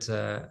 we added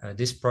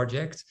this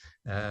project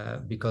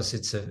because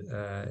it's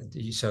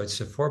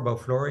a Forbo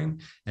flooring,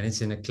 and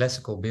it's in a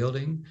classical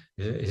building,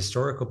 a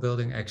historical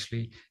building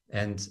actually,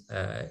 and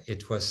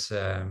it was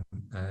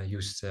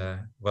used,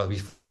 well,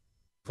 we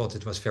thought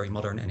it was very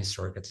modern and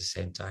historic at the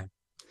same time.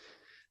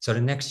 So the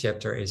next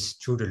chapter is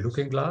Through the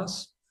Looking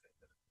Glass.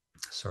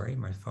 Sorry,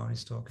 my phone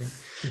is talking.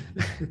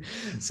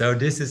 So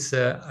this is,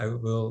 I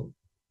will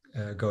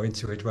go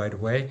into it right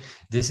away.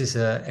 This is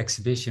an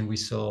exhibition we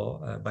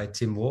saw by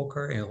Tim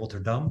Walker in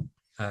Rotterdam.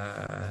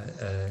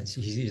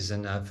 He is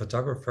a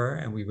photographer,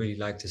 and we really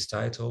liked his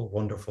title,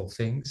 Wonderful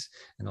Things,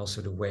 and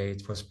also the way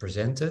it was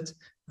presented.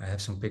 I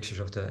have some pictures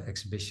of the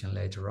exhibition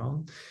later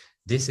on.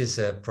 This is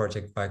a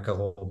project by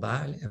Carol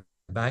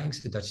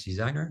Bijings, the Dutch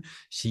designer.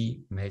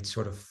 She made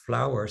sort of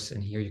flowers,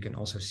 and here you can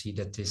also see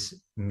that this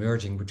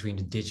merging between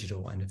the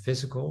digital and the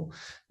physical,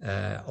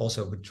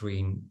 also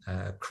between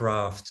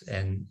craft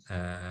and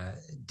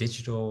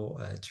digital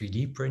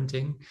 3D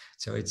printing.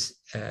 So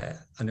it's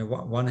on the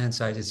one hand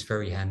side it's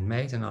very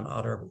handmade, and on the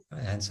other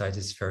hand side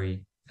it's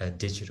very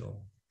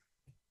digital.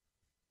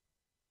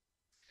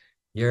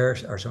 Here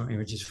are some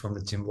images from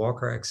the Tim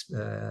Walker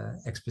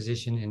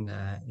exposition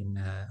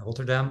in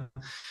Rotterdam.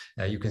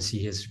 You can see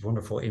his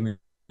wonderful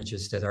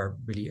images that are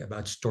really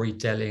about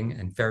storytelling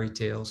and fairy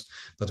tales.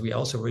 But we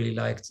also really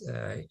liked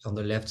on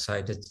the left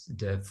side that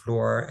the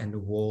floor and the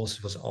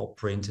walls was all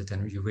printed,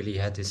 and you really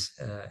had this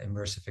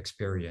immersive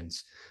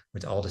experience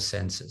with all the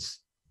senses.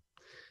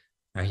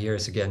 Now here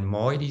is again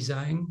Mooi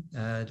Design,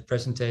 the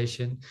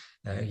presentation.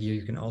 Here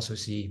you can also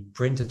see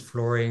printed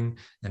flooring,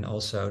 and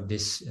also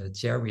this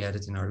chair, we had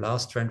it in our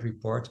last trend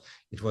report.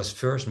 It was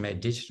first made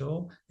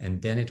digital, and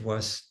then it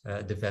was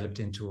developed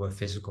into a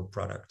physical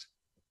product.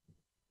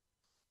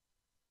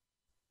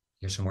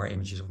 Here's some more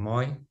images of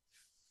Mooi.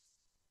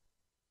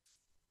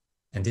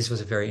 And this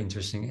was a very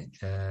interesting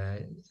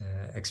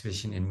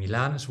exhibition in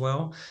Milan as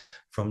well.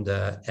 From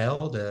the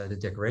Elle, the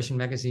decoration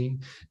magazine,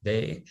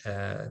 they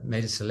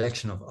made a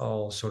selection of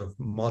all sort of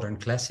modern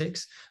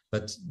classics,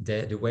 but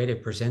the way they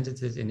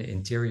presented it in the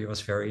interior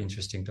was very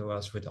interesting to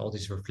us, with all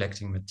these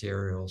reflecting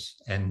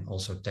materials and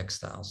also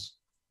textiles.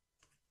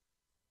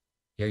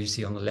 Here you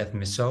see on the left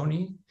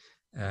Missoni.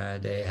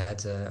 They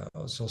had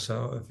also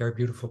a very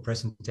beautiful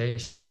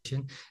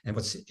presentation. And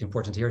what's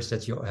important here is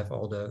that you have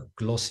all the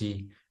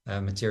glossy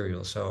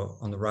material. So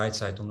on the right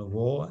side on the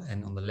wall,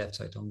 and on the left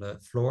side on the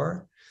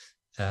floor.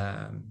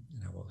 And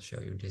I will show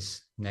you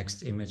this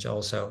next image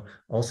also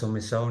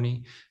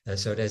Missoni.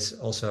 So that's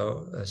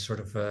also sort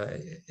of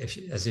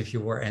as if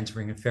you were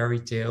entering a fairy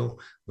tale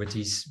with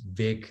these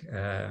big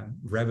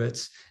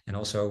rabbits, and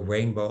also a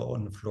rainbow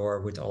on the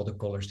floor with all the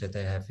colors that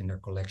they have in their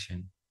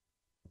collection.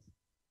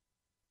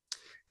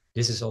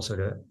 This is also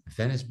the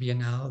Venice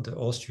Biennale, the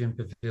Austrian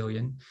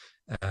pavilion.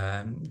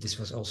 This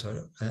was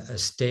also a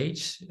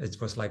stage. It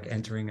was like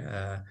entering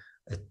a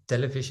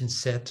television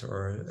set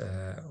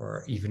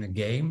or even a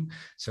game.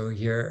 So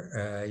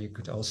here you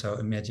could also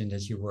imagine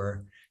that you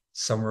were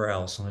somewhere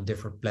else on a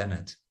different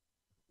planet.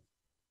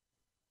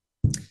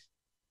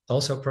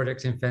 Also a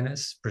project in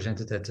Venice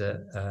presented at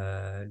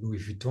the Louis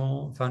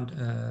Vuitton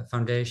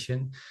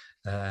Foundation,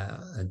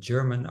 a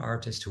German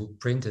artist who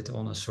printed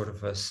on a sort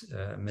of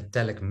a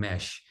metallic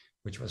mesh,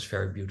 which was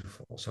very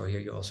beautiful. So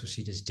here you also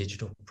see this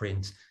digital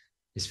print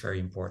is very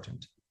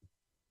important.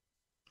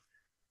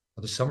 For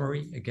the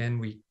summary, again,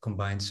 we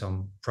combined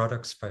some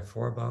products by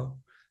Forbo.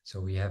 So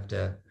we have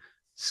the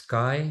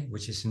Sky,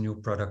 which is a new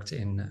product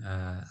in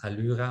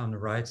Allura on the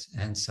right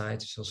hand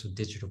side. It's also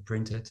digital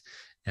printed.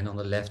 And on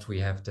the left, we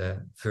have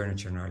the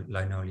furniture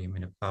linoleum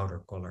in a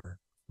powder color,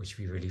 which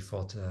we really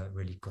thought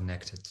really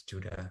connected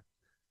to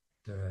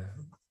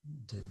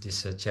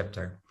this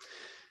chapter.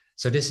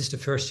 So this is the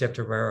first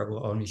chapter where I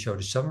will only show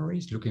the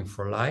summaries, Looking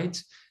for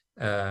Light.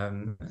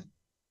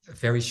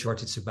 Very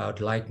short, it's about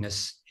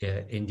lightness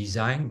in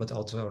design, but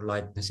also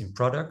lightness in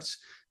products.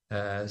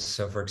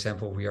 So for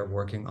example, we are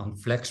working on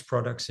flex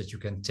products that you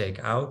can take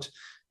out.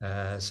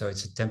 So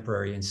it's a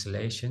temporary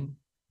installation.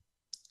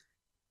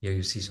 Here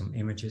you see some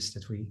images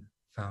that we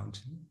found.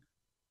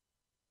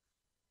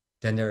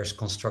 Then there's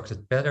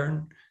constructed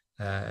pattern.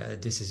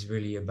 This is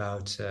really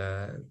about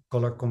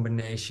color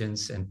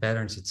combinations and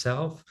patterns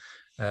itself.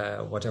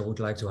 what I would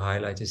like to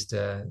highlight is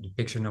the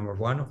picture number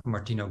 1 of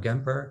Martino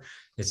Gemper.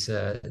 It's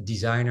a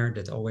designer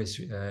that always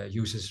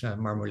uses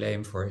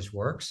marmoleum for his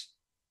works.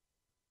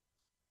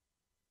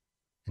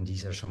 And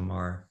these are some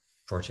more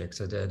projects.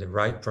 So the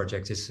right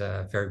project is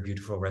a very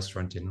beautiful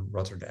restaurant in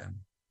Rotterdam.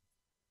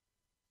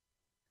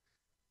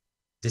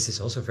 This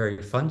is also a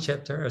very fun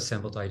chapter,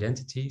 Assembled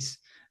Identities.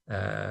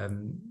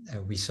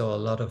 We saw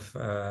a lot of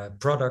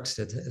products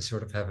that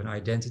sort of have an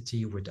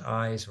identity with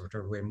eyes or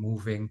that we're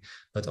moving,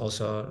 but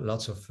also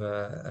lots of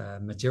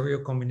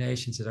material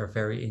combinations that are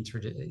very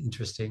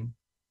interesting.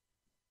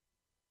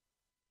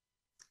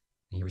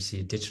 Here we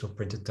see a digital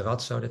printed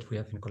terrazzo that we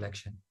have in the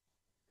collection.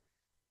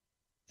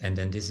 And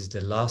then this is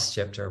the last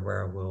chapter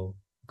where we'll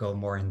go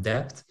more in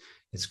depth.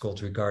 It's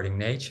called Regarding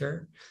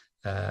Nature.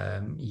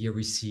 Here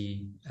we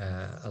see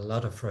a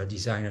lot of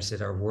designers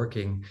that are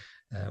working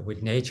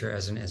with nature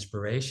as an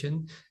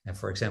inspiration. And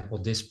for example,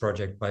 this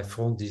project by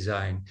Front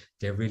Design,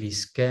 they really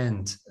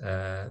scanned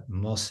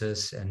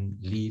mosses and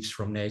leaves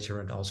from nature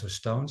and also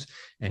stones.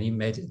 And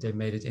they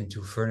made it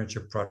into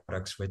furniture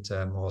products with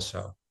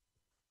Moroso.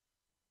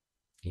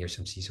 Here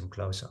see some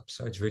close-ups.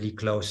 So it's really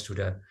close to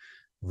the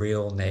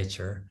real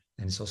nature.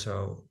 And it's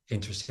also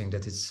interesting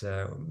that it's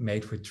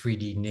made with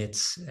 3D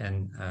knits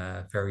and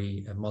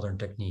very modern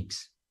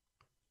techniques.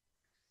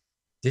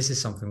 This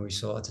is something we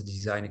saw at the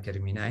Design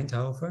Academy in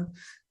Eindhoven.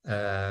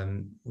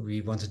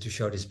 We wanted to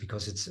show this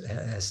because it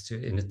has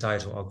in the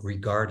title of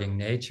Regarding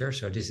Nature.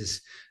 So this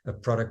is a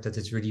product that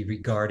is really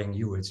regarding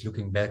you. It's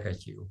looking back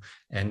at you.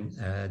 And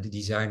the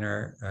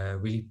designer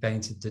really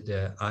painted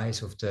the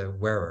eyes of the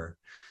wearer.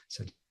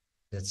 So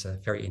that's a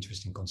very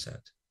interesting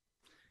concept.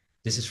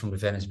 This is from the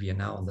Venice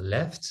Biennale on the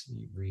left.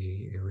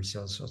 We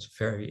saw sort of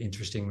very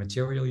interesting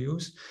material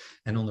use.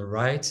 And on the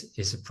right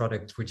is a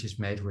product which is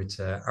made with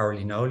our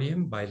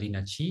linoleum by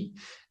Lina Chi.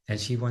 And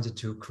she wanted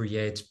to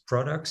create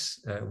products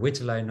with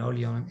the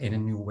linoleum in a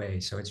new way.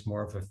 So it's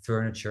more of a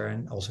furniture,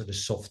 and also the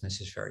softness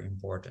is very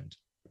important.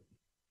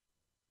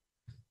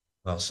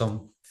 Well,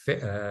 some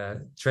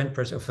fair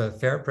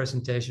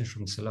presentations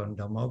from Salone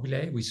del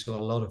Mobile. We saw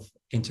a lot of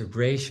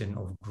integration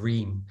of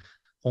green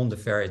on the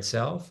fair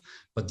itself,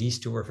 but these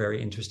two are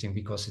very interesting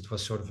because it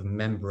was sort of a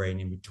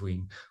membrane in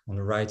between. On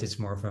the right, it's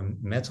more of a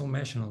metal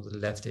mesh, and on the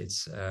left,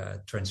 it's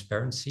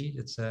transparency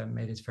that's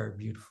made it very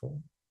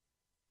beautiful.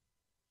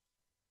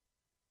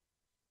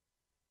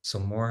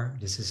 Some more.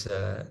 This is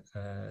a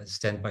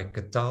stand by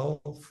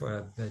Catal,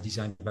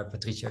 designed by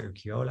Patricia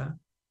Urquiola.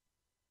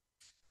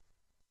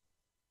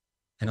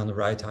 And on the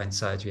right-hand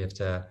side, we have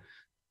the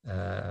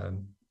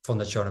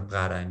Fondazione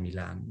Prada in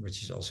Milan,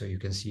 which is also, you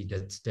can see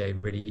that they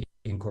really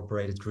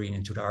incorporated green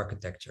into the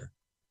architecture.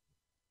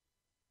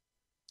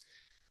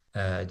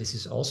 This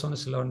is also on the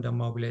Salone del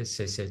Mobile,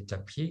 CC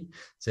Tapis.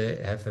 They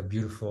have a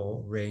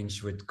beautiful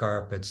range with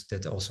carpets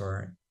that also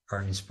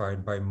are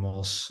inspired by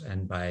moss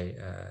and by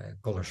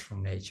colors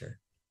from nature.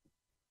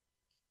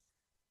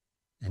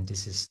 And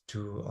this is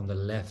on the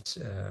left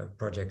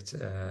project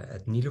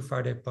at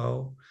Niloufar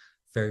Depot.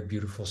 Very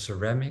beautiful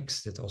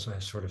ceramics that also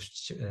have sort of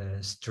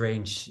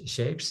strange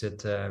shapes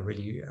that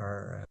really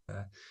are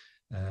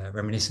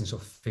reminiscence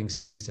of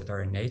things that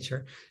are in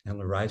nature. And on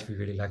the right, we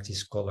really like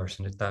these colors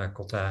and the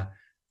terracotta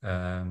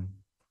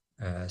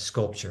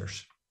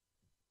sculptures.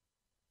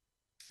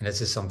 And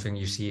this is something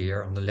you see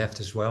here on the left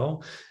as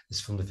well.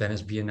 It's from the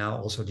Venice Biennale.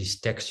 Also, these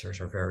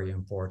textures are very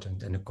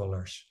important, and the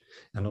colors.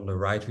 And on the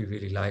right, we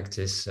really like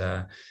this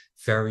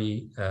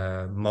very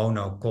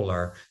mono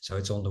color. So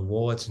it's on the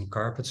wall, it's in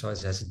carpet, so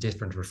it has a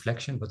different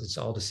reflection, but it's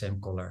all the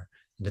same color.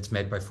 And that's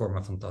made by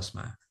Forma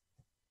Fantasma.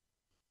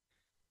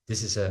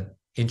 This is an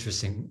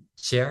interesting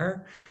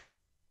chair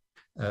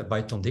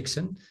by Tom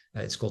Dixon.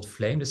 It's called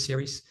Flame, the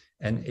series.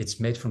 And it's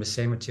made from the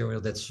same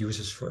material that's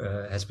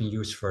has been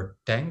used for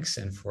tanks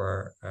and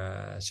for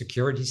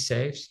security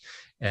safes.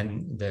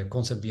 And the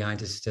concept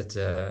behind is that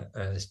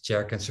a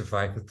chair can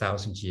survive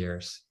 1,000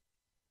 years.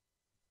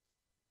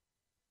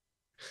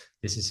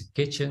 This is a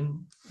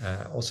kitchen.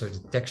 Also, the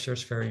texture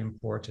is very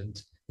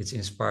important. It's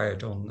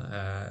inspired on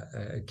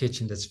a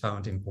kitchen that's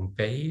found in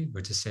Pompeii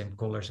with the same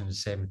colors and the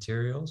same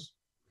materials.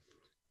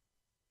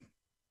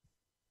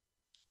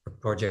 A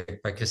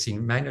project by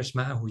Christine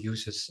Meinersma, who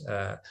uses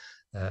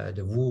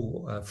the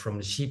wool from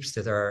the sheep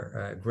that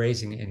are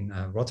grazing in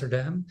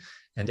Rotterdam,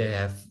 and they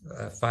have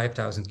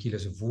 5,000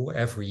 kilos of wool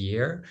every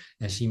year.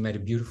 And she made a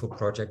beautiful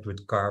project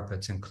with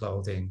carpets and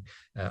clothing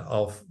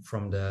all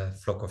from the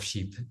flock of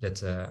sheep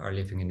that are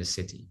living in the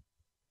city.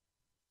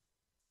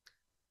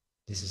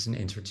 This is an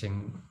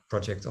interesting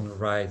project on the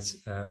right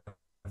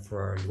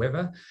for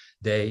Lueva.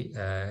 They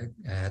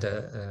had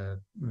a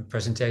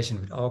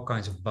presentation with all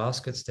kinds of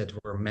baskets that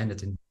were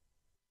mended in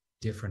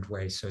different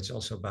ways. So it's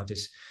also about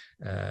this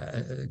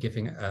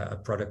giving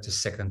a product a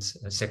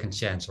second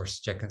chance or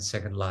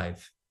second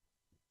life.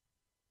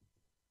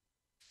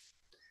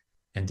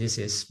 And this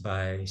is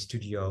by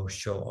Studio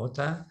Show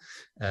Ota.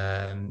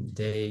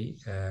 They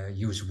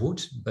use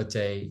wood, but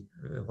they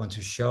want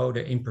to show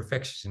the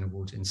imperfections in the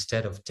wood.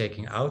 Instead of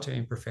taking out the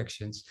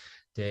imperfections,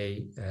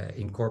 they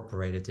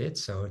incorporated it.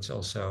 So it's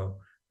also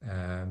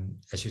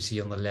As you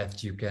see on the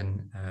left, you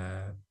can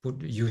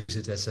use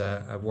it as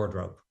a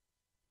wardrobe.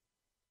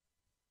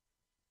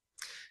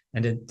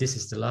 And then this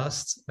is the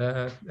last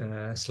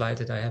slide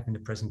that I have in the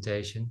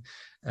presentation.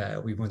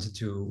 We wanted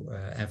to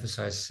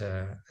emphasize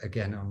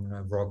again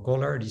on raw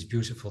color, these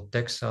beautiful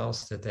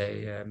textiles that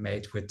they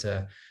made with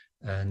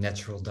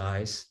natural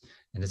dyes.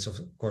 And it's of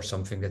course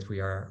something that we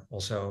are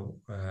also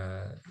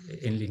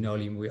in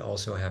linoleum. We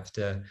also have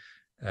the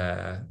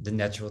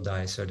natural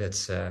dye, so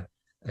that's a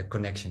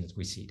connection that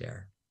we see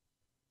there.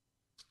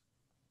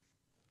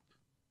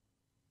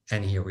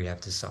 And here we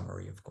have the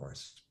summary, of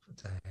course.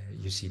 But,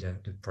 you see the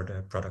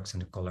products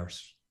and the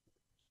colors.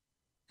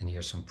 And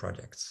here's some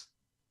projects.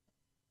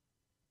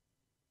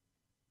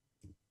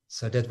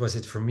 So that was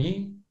it for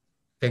me.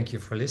 Thank you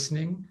for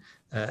listening.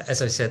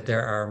 As I said,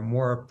 there are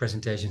more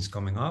presentations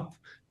coming up.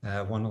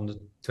 One on the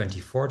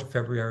 24th of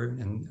February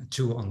and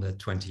two on the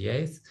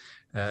 28th.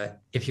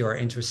 If you are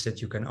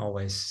interested, you can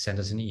always send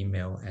us an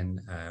email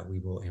and we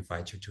will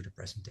invite you to the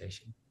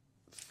presentation.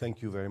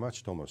 Thank you very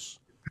much, Thomas.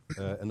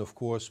 And of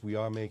course, we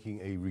are making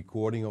a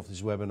recording of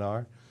this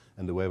webinar,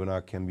 and the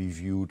webinar can be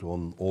viewed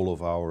on all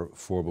of our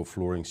Forbo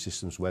Flooring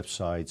Systems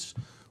websites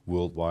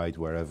worldwide,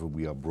 wherever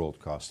we are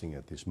broadcasting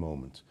at this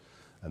moment.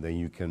 And then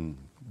you can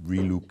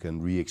relook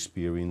and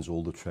re-experience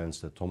all the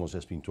trends that Thomas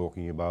has been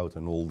talking about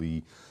and all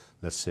the,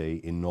 let's say,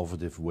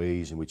 innovative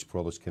ways in which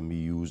products can be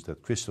used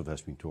that Christoph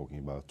has been talking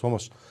about.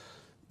 Thomas,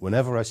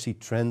 whenever I see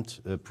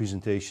trend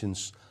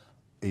presentations,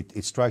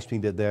 it strikes me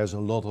that there's a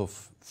lot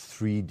of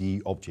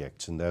 3D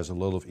objects and there's a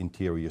lot of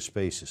interior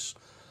spaces.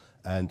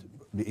 And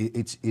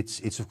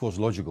it's of course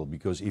logical,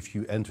 because if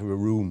you enter a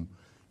room,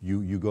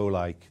 you go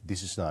like,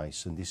 this is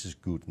nice and this is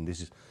good and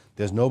this is...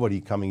 There's nobody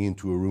coming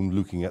into a room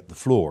looking at the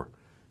floor.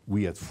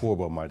 We at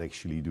Forbo might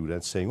actually do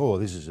that, saying, oh,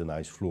 this is a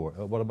nice floor.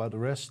 What about the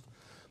rest?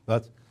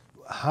 But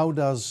how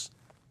does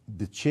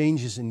the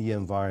changes in the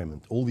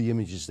environment, all the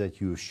images that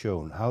you have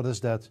shown, how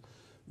does that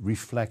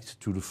reflect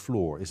to the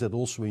floor? Is that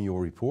also in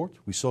your report?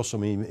 We saw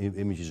some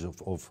images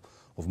of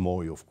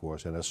Mooi, of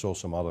course, and I saw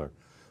some other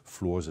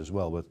floors as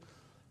well. But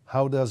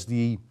how does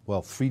the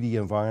 3D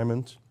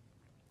environment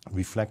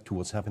reflect to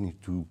what's happening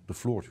to the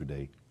floor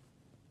today?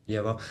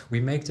 Yeah, well, we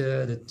make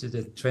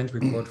the trend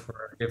report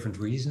for different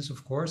reasons,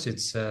 of course.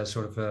 It's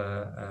sort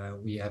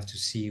of, we have to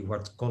see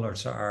what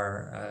colors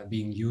are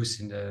being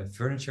used in the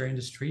furniture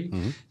industry.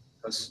 Mm-hmm.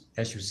 Because,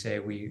 as you say,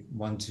 we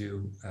want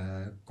to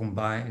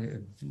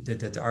combine, that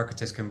the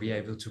architects can be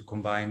able to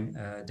combine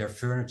their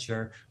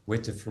furniture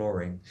with the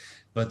flooring.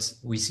 But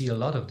we see a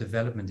lot of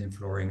development in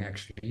flooring,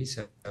 actually.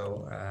 So,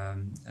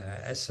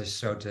 as I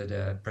showed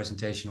the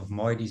presentation of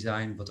Mooi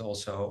design, but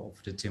also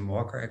of the Tim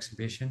Walker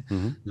exhibition,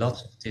 mm-hmm.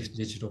 Lots of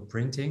digital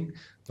printing,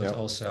 but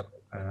also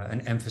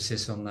an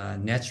emphasis on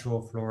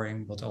natural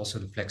flooring, but also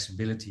the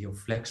flexibility of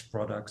flex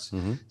products.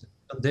 Mm-hmm.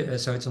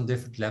 So it's on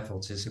different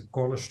levels. It's a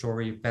color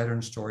story,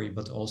 pattern story,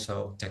 but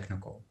also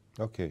technical.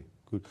 Okay,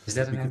 good. Is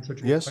that an answer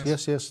to your question?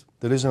 Yes.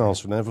 There is an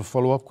answer. And I have a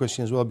follow-up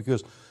question as well,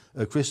 because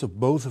Christoph,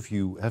 both of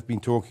you have been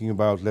talking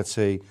about, let's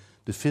say,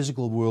 the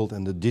physical world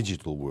and the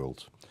digital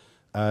world.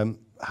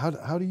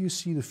 How do you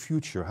see the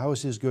future? How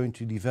is this going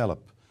to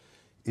develop?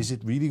 Is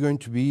it really going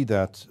to be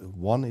that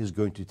one is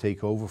going to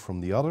take over from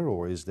the other,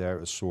 or is there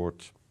a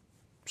sort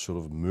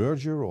of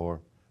merger,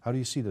 or how do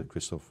you see that,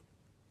 Christoph?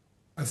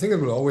 I think it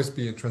will always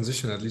be a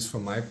transition, at least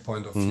from my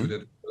point of view,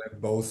 that we'll have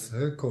both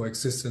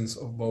coexistence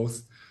of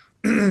both.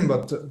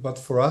 but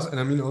for us, and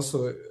I mean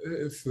also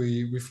if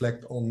we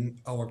reflect on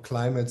our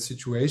climate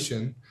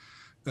situation,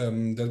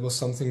 that was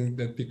something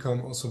that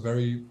became also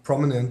very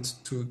prominent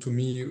to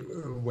me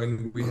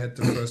when we had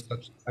the first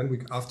design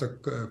week after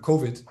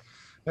COVID.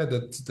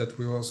 That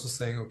we were also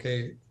saying,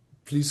 okay,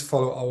 please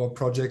follow our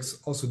projects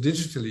also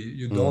digitally.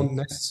 You don't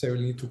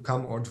necessarily need to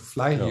come or to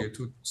fly here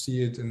to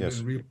see it in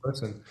real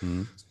person.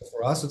 So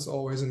for us, it's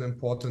always an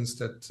importance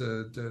that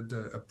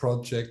a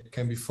project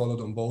can be followed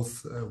on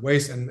both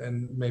ways,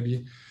 and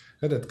maybe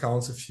that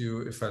counts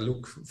if I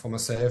look for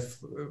myself,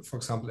 for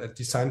example, at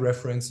design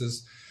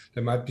references.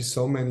 There might be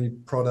so many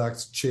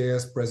products,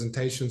 chairs,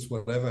 presentations,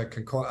 whatever I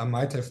can call. I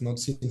might have not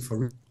seen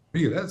for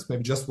real. That's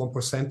maybe just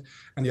 1%,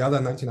 and the other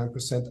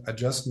 99% I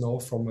just know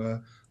from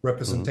a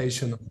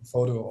representation of a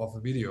photo or of a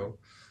video.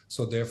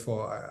 So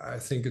therefore, I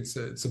think it's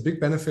a big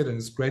benefit, and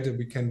it's great that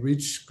we can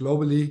reach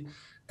globally.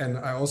 And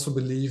I also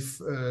believe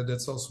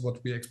that's also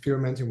what we're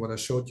experimenting, what I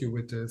showed you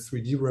with the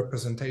 3D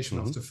representation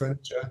of the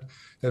furniture,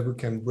 that we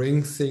can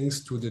bring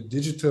things to the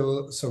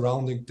digital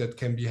surrounding that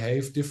can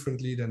behave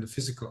differently than the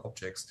physical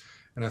objects.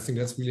 And I think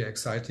that's really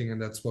exciting, and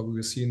that's what we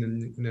will see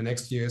in the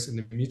next years in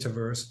the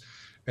metaverse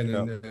and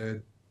in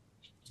the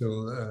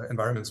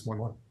environments more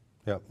and more.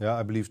 Yeah,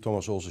 I believe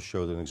Thomas also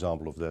showed an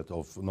example of that,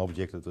 of an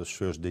object that was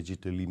first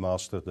digitally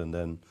mastered and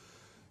then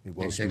it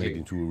was made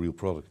into a real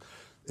product.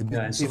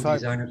 Yeah, and some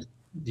designers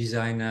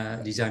design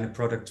a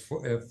product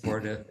for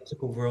the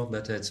physical world,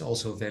 but it's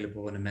also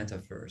available in the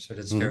metaverse. So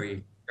that's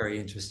very, very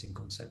interesting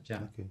concept.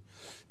 Yeah. Okay.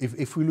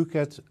 If we look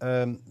at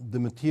the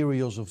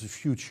materials of the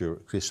future,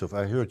 Christoph,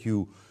 I heard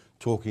you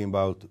talking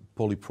about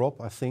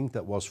polyprop. I think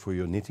that was for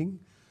your knitting.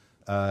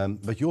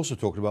 But you also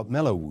talked about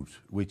mellow wood,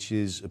 which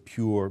is a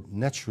pure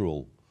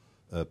natural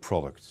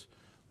product.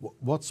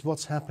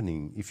 What's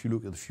happening if you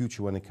look at the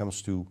future when it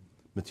comes to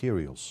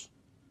materials?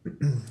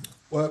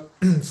 Well,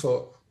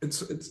 so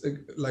it's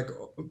like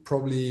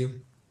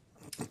probably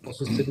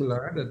also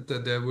similar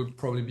that there will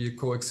probably be a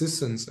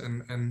coexistence,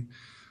 and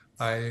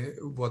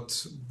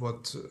what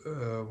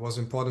was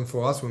important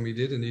for us when we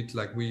did it,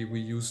 like we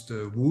used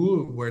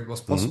wool where it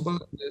was possible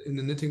in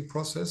the knitting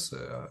process,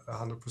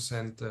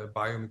 100%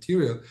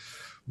 biomaterial.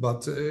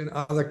 But in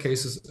other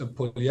cases,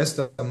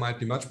 polyester might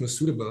be much more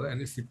suitable.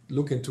 And if we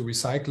look into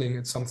recycling,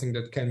 it's something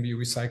that can be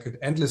recycled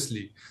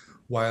endlessly.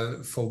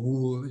 While for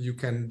wool, you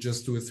can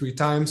just do it 3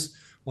 times.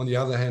 On the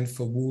other hand,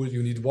 for wool,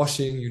 you need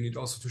washing. You need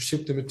also to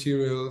ship the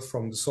material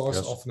from the source,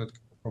 Yes. often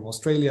from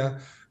Australia.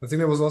 I think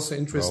that was also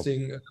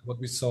interesting what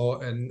we saw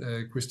in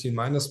Christine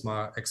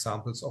Meinersma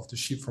examples of the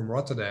sheep from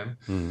Rotterdam.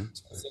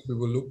 So I think we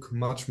will look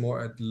much more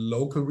at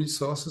local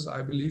resources,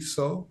 I believe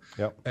so.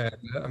 Yep. And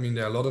I mean,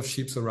 there are a lot of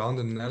sheep around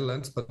in the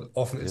Netherlands, but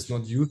often it's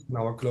not used in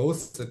our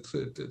clothes.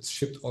 It's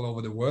shipped all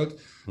over the world.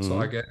 So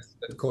I guess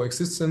that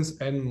coexistence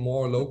and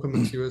more local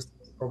materials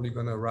is probably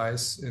going to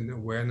rise in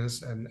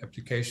awareness and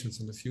applications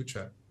in the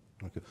future.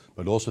 Okay.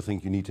 But I also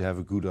think you need to have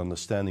a good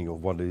understanding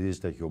of what it is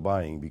that you're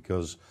buying,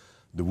 because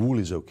the wool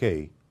is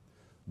okay,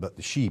 but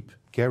the sheep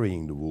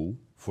carrying the wool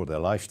for their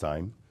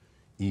lifetime,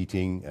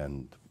 eating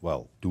and,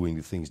 well, doing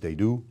the things they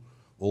do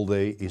all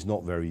day is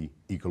not very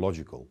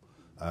ecological.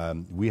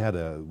 We had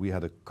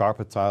a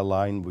carpet tile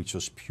line which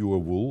was pure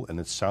wool, and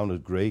it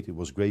sounded great. It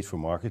was great for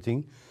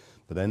marketing.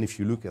 But then if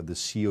you look at the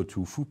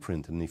CO2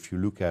 footprint, and if you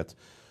look at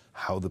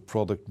how the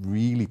product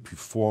really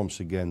performs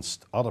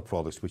against other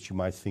products which you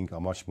might think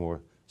are much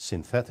more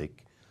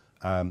synthetic,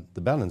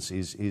 the balance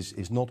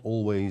is not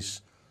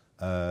always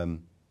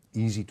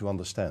easy to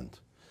understand.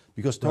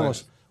 Because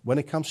Thomas, when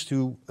it comes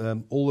to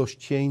all those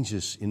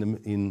changes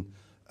in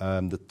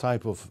the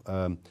type of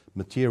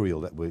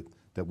material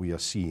that we are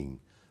seeing,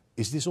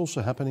 is this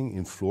also happening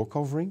in floor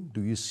covering?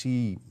 Do you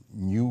see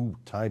new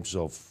types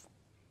of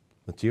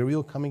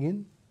material coming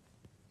in?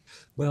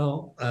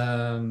 Well,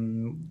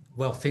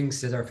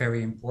 things that are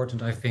very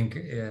important, I think,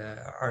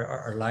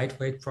 are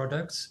lightweight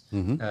products.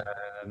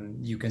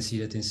 You can see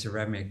that in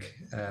ceramic,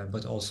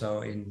 but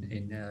also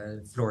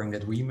in flooring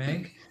that we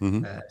make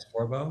at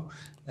Forbo.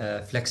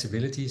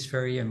 Flexibility is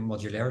and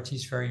modularity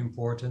is very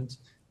important.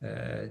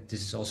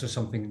 This is also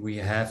something we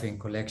have in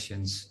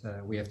collections.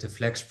 We have the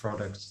flex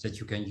products that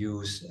you can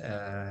use.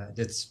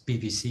 That's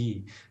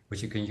PVC,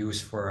 which you can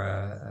use for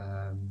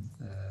a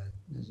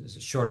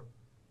short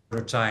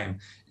time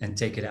and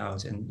take it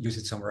out and use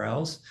it somewhere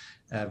else.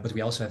 But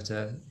we also have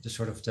the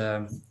sort of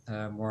the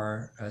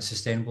more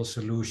sustainable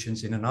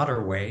solutions in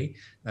another way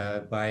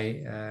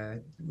by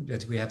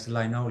that we have the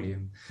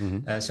linoleum.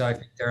 So I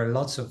think there are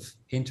lots of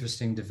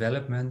interesting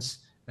developments,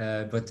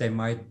 but they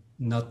might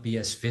not be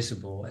as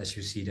visible as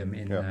you see them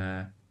in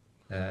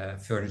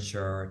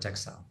furniture or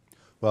textile.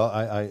 Well,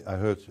 I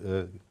heard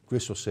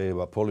Christoph say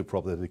about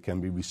polyprop that it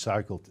can be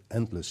recycled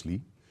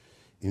endlessly.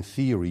 In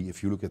theory,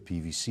 if you look at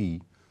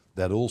PVC,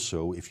 that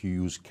also, if you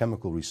use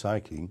chemical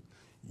recycling,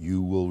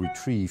 you will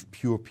retrieve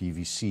pure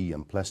PVC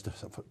and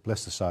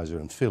plasticizer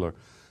and filler.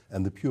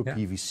 And the pure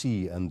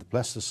PVC and the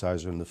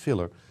plasticizer and the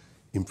filler,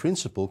 in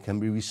principle, can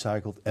be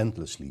recycled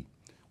endlessly.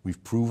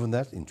 We've proven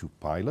that into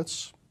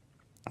pilots.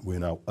 We're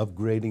now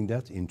upgrading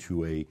that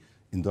into a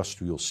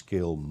industrial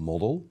scale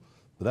model.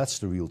 But that's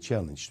the real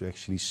challenge, to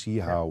actually see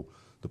how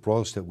the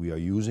products that we are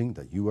using,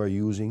 that you are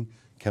using,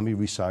 can be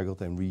recycled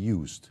and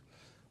reused.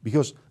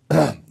 Because,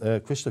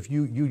 Christoph,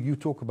 you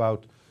talk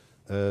about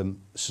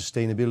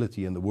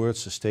sustainability and the word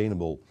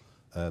sustainable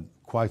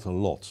quite a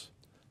lot.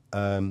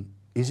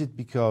 Is it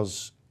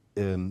because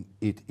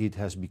it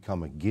has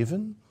become a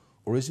given,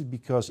 or is it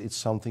because it's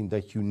something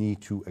that you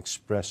need to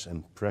express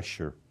and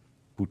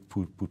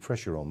put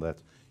pressure on, that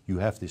you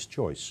have this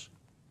choice?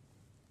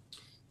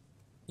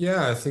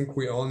 Yeah, I think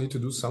we all need to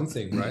do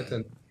something, right?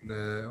 And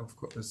of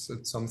course,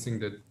 it's something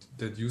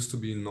that used to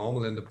be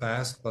normal in the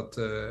past, but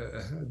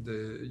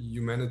the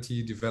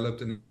humanity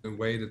developed in a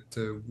way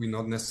that we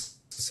not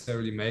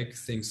necessarily make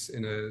things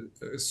in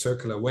a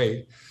circular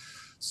way.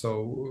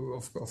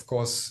 So of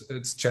course,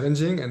 it's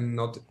challenging, and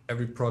not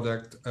every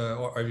product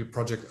or every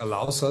project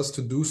allows us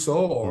to do so.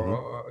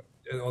 Or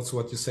and also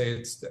what you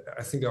say,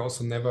 I think there are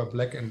also never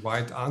black and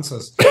white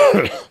answers.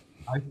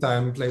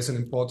 Lifetime plays an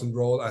important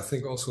role. I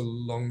think also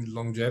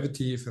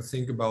longevity. If I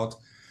think about,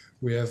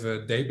 we have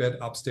a daybed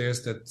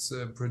upstairs that's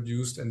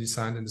produced and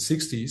designed in the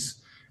 60s.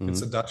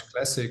 It's a Dutch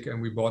classic,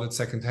 and we bought it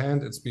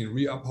secondhand. It's been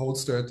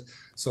reupholstered,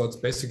 so it's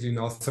basically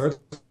now third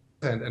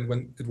hand. And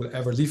when it will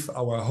ever leave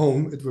our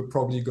home, it will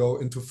probably go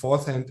into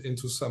fourth hand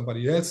into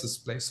somebody else's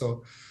place.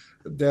 So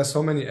there are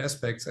so many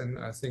aspects, and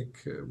I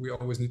think we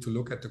always need to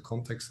look at the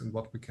context and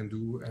what we can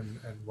do and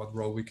what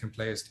role we can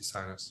play as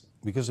designers.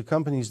 Because the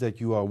companies that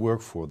you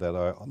work for, that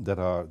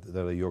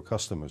are your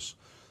customers,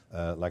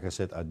 like I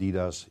said,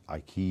 Adidas,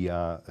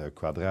 IKEA,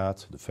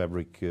 Quadraat, the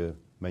fabric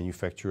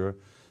manufacturer,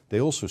 they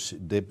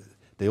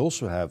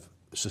also have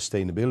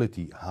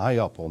sustainability high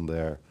up on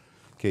their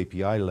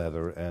KPI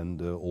ladder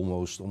and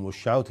almost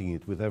shouting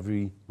it with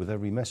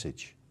every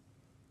message.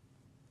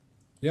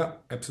 Yeah,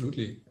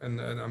 absolutely. And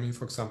I mean,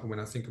 for example, when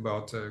I think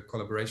about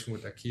collaboration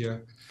with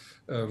IKEA,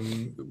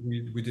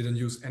 we didn't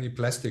use any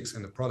plastics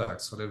in the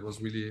product. So that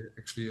was really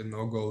actually a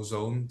no-go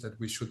zone, that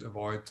we should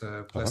avoid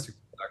plastic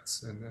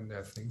products and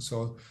their things.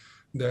 So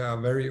they are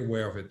very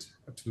aware of it.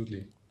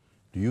 Absolutely.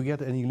 Do you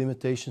get any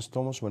limitations,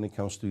 Thomas, when it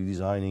comes to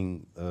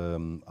designing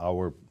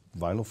our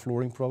vinyl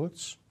flooring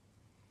products?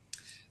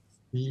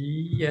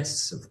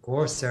 Yes, of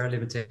course, there are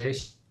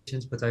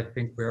limitations, but I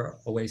think we're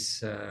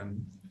always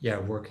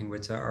working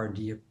with the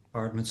R&D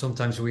department.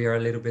 Sometimes we are a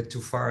little bit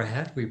too far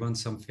ahead. We want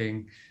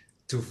something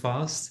too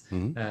fast,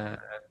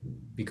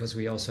 because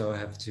we also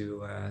have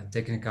to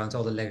take into account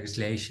all the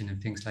legislation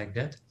and things like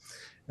that.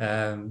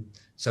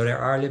 So there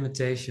are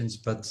limitations,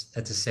 but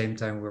at the same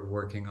time we're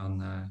working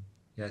on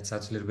it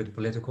sounds a little bit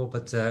political,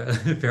 but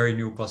very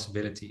new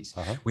possibilities.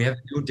 We have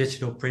a new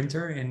digital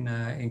printer in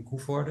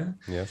Koevoorde.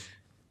 Yes.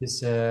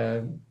 It's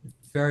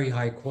very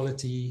high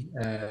quality,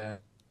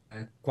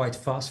 quite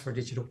fast for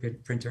digital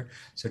printer.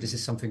 So this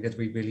is something that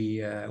we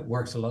really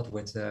worked a lot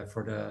with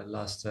for the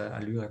last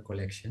Allura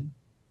collection.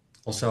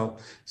 Also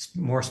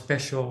more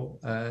special,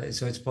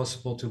 so it's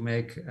possible to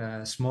make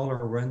smaller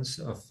runs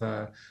of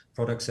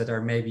products that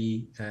are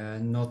maybe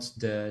not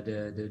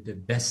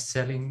the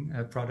best-selling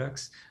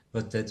products,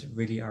 but that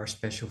really are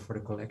special for the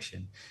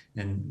collection.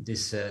 And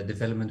this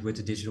development with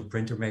the digital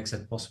printer makes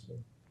that possible.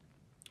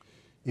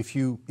 If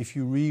you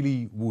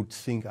really would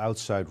think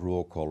outside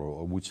raw color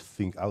or would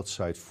think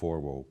outside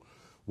Forbo,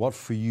 what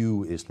for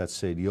you is, let's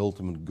say, the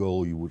ultimate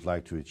goal you would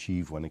like to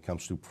achieve when it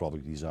comes to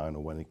product design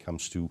or when it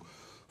comes to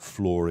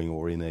flooring,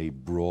 or in a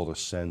broader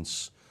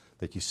sense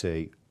that you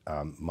say,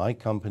 my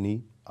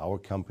company, our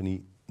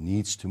company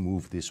needs to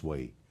move this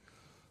way?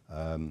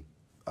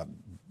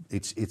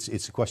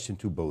 It's a question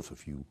to both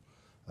of you.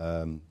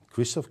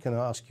 Christoph, can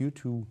I ask you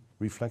to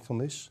reflect on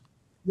this?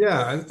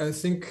 Yeah, I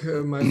think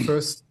my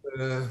first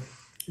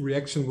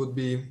reaction would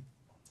be,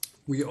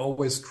 we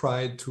always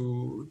try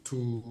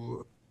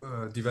to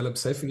develop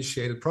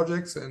self-initiated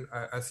projects, and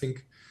I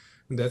think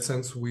in that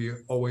sense we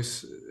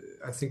always,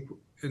 I think,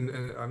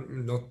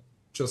 I'm not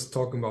just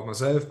talking about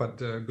myself, but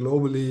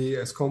globally,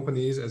 as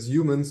companies, as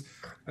humans,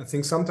 I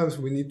think sometimes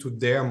we need to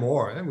dare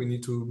more. We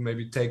need to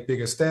maybe take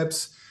bigger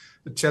steps,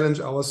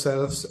 challenge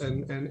ourselves,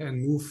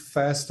 and move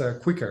faster,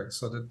 quicker,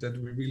 so that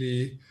we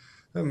really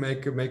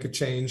make a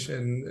change.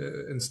 And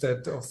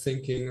instead of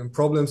thinking in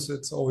problems,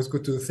 it's always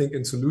good to think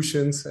in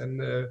solutions.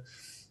 And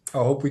I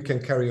hope we can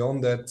carry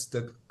on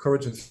that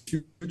courage in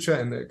the future.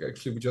 And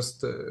actually, we're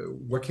just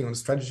working on a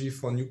strategy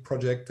for a new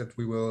project that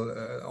we will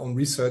on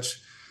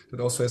research that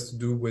also has to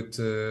do with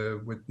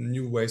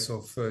new ways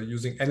of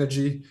using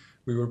energy.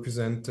 We will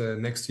present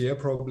next year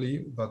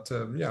probably. But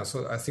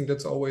so I think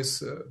that's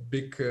always a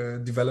big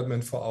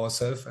development for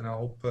ourselves, and I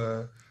hope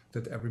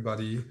that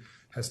everybody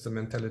has the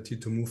mentality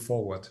to move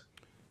forward.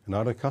 And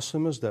are there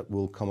customers that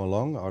will come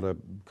along? Are there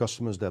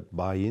customers that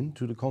buy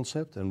into the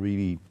concept and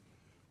really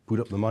put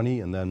up the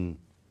money and then?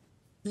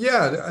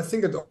 Yeah, I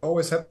think it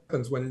always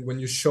happens when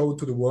you show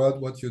to the world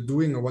what you're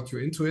doing or what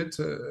you're into it.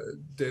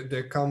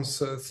 There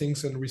comes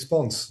things in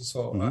response.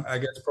 So I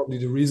guess probably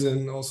the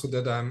reason also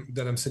that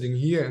I'm sitting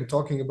here and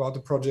talking about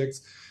the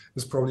projects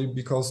is probably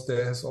because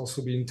there has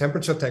also been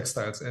temperature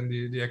textiles and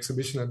the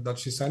exhibition at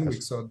Dutch Design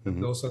Week. So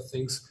those are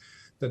things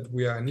that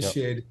we are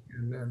initiating,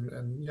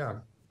 and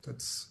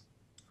that's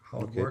how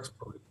it works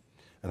probably.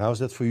 And how is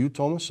that for you,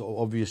 Thomas?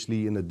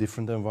 Obviously in a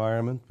different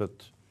environment, but.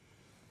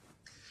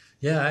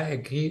 Yeah, I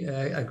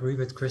agree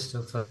with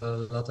Christoph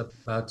a lot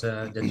about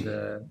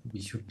that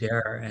we should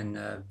dare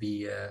and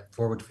be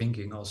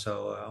forward-thinking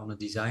also on a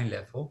design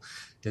level,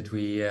 that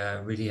we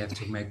really have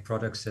to make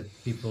products that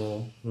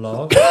people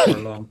love for a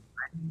long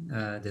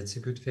time. That's a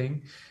good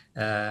thing.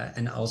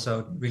 And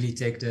also really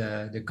take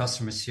the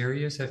customer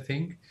serious, I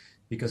think,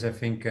 because I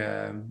think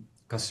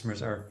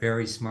customers are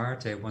very smart.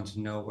 They want to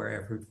know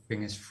where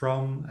everything is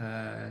from,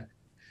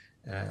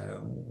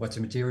 what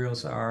the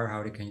materials are,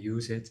 how they can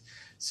use it.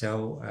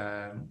 So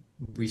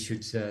we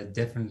should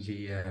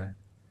definitely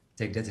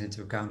take that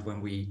into account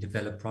when we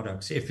develop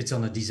products. If it's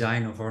on a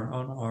design or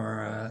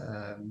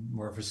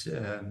more of a,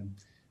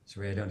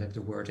 sorry, I don't have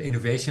the word,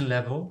 innovation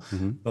level,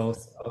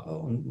 both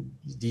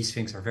these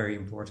things are very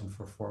important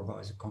for Forbo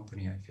as a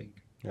company, I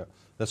think. Yeah,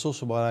 that's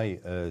also what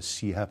I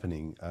see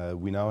happening.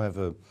 We now have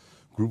a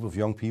group of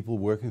young people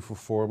working for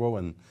Forbo,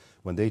 and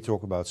when they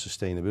talk about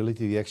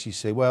sustainability, they actually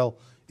say, well,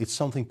 it's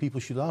something people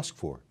should ask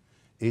for.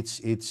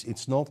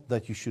 It's not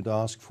that you should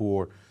ask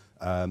for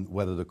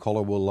whether the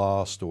color will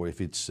last, or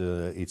if it's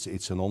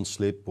a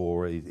non-slip,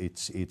 or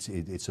it's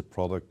a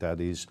product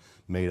that is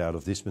made out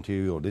of this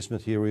material or this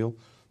material,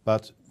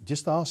 but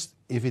just ask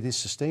if it is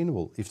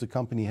sustainable, if the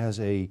company has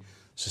a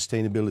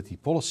sustainability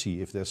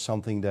policy, if there's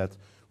something that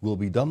will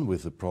be done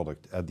with the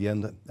product at the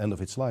end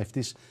of its life.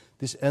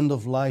 This end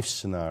of life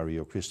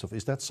scenario, Christoph,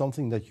 is that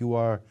something that you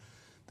are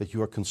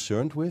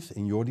concerned with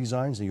in your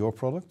designs and your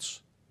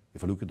products?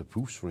 If I look at the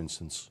proofs, for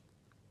instance.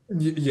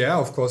 Yeah,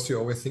 of course, you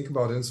always think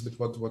about it. It's a bit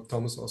what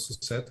Thomas also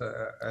said.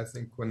 I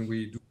think when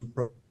we do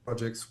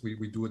projects,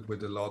 we do it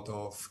with a lot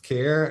of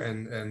care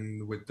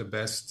and with the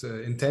best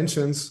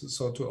intentions.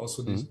 So to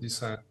also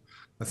design,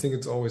 I think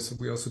it's always,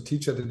 we also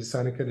teach at the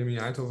Design Academy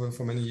Eindhoven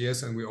for many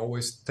years, and we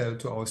always tell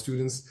to our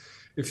students,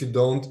 if you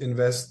don't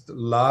invest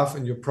love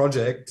in your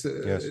project,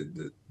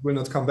 it will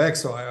not come back.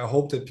 So I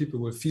hope that people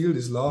will feel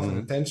this love and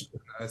attention.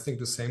 I think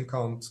the same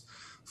counts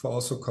for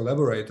also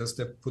collaborators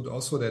that put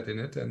also that in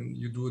it, and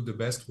you do it the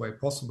best way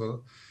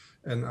possible.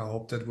 And I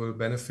hope that will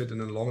benefit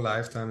in a long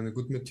lifetime, in a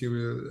good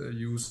material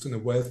used in a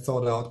well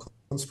thought out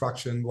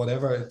construction,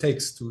 whatever it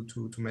takes to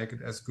make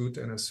it as good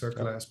and as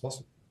circular as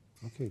possible.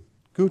 Okay,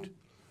 good.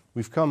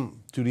 We've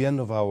come to the end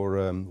of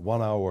our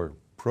 1 hour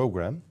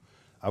program.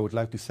 I would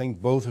like to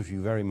thank both of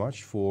you very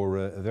much for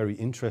a very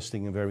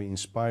interesting and very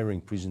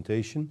inspiring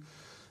presentation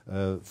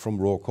from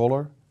Raw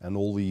Color and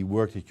all the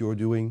work that you're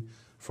doing,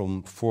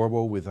 from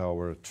Forbo with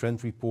our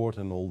trend report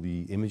and all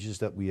the images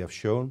that we have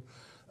shown.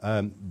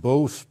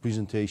 Both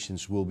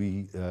presentations will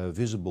be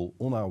visible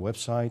on our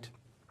website.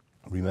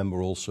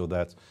 Remember also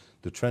that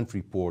the trend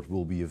report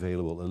will be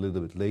available a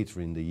little bit later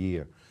in the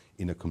year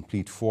in a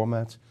complete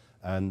format.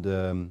 And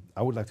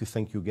I would like to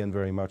thank you again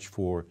very much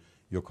for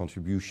your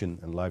contribution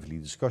and lively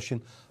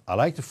discussion. I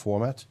like the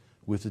format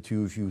with the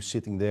two of you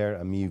sitting there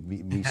and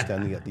me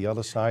standing at the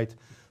other side.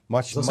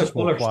 Much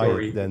more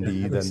quiet than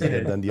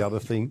the other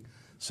thing.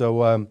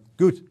 So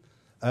good.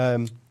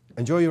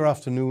 Enjoy your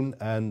afternoon,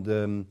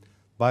 and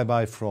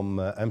bye-bye from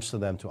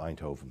Amsterdam to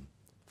Eindhoven.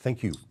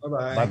 Thank you.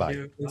 Bye-bye. Bye-bye.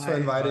 Thanks for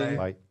inviting.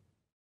 Bye.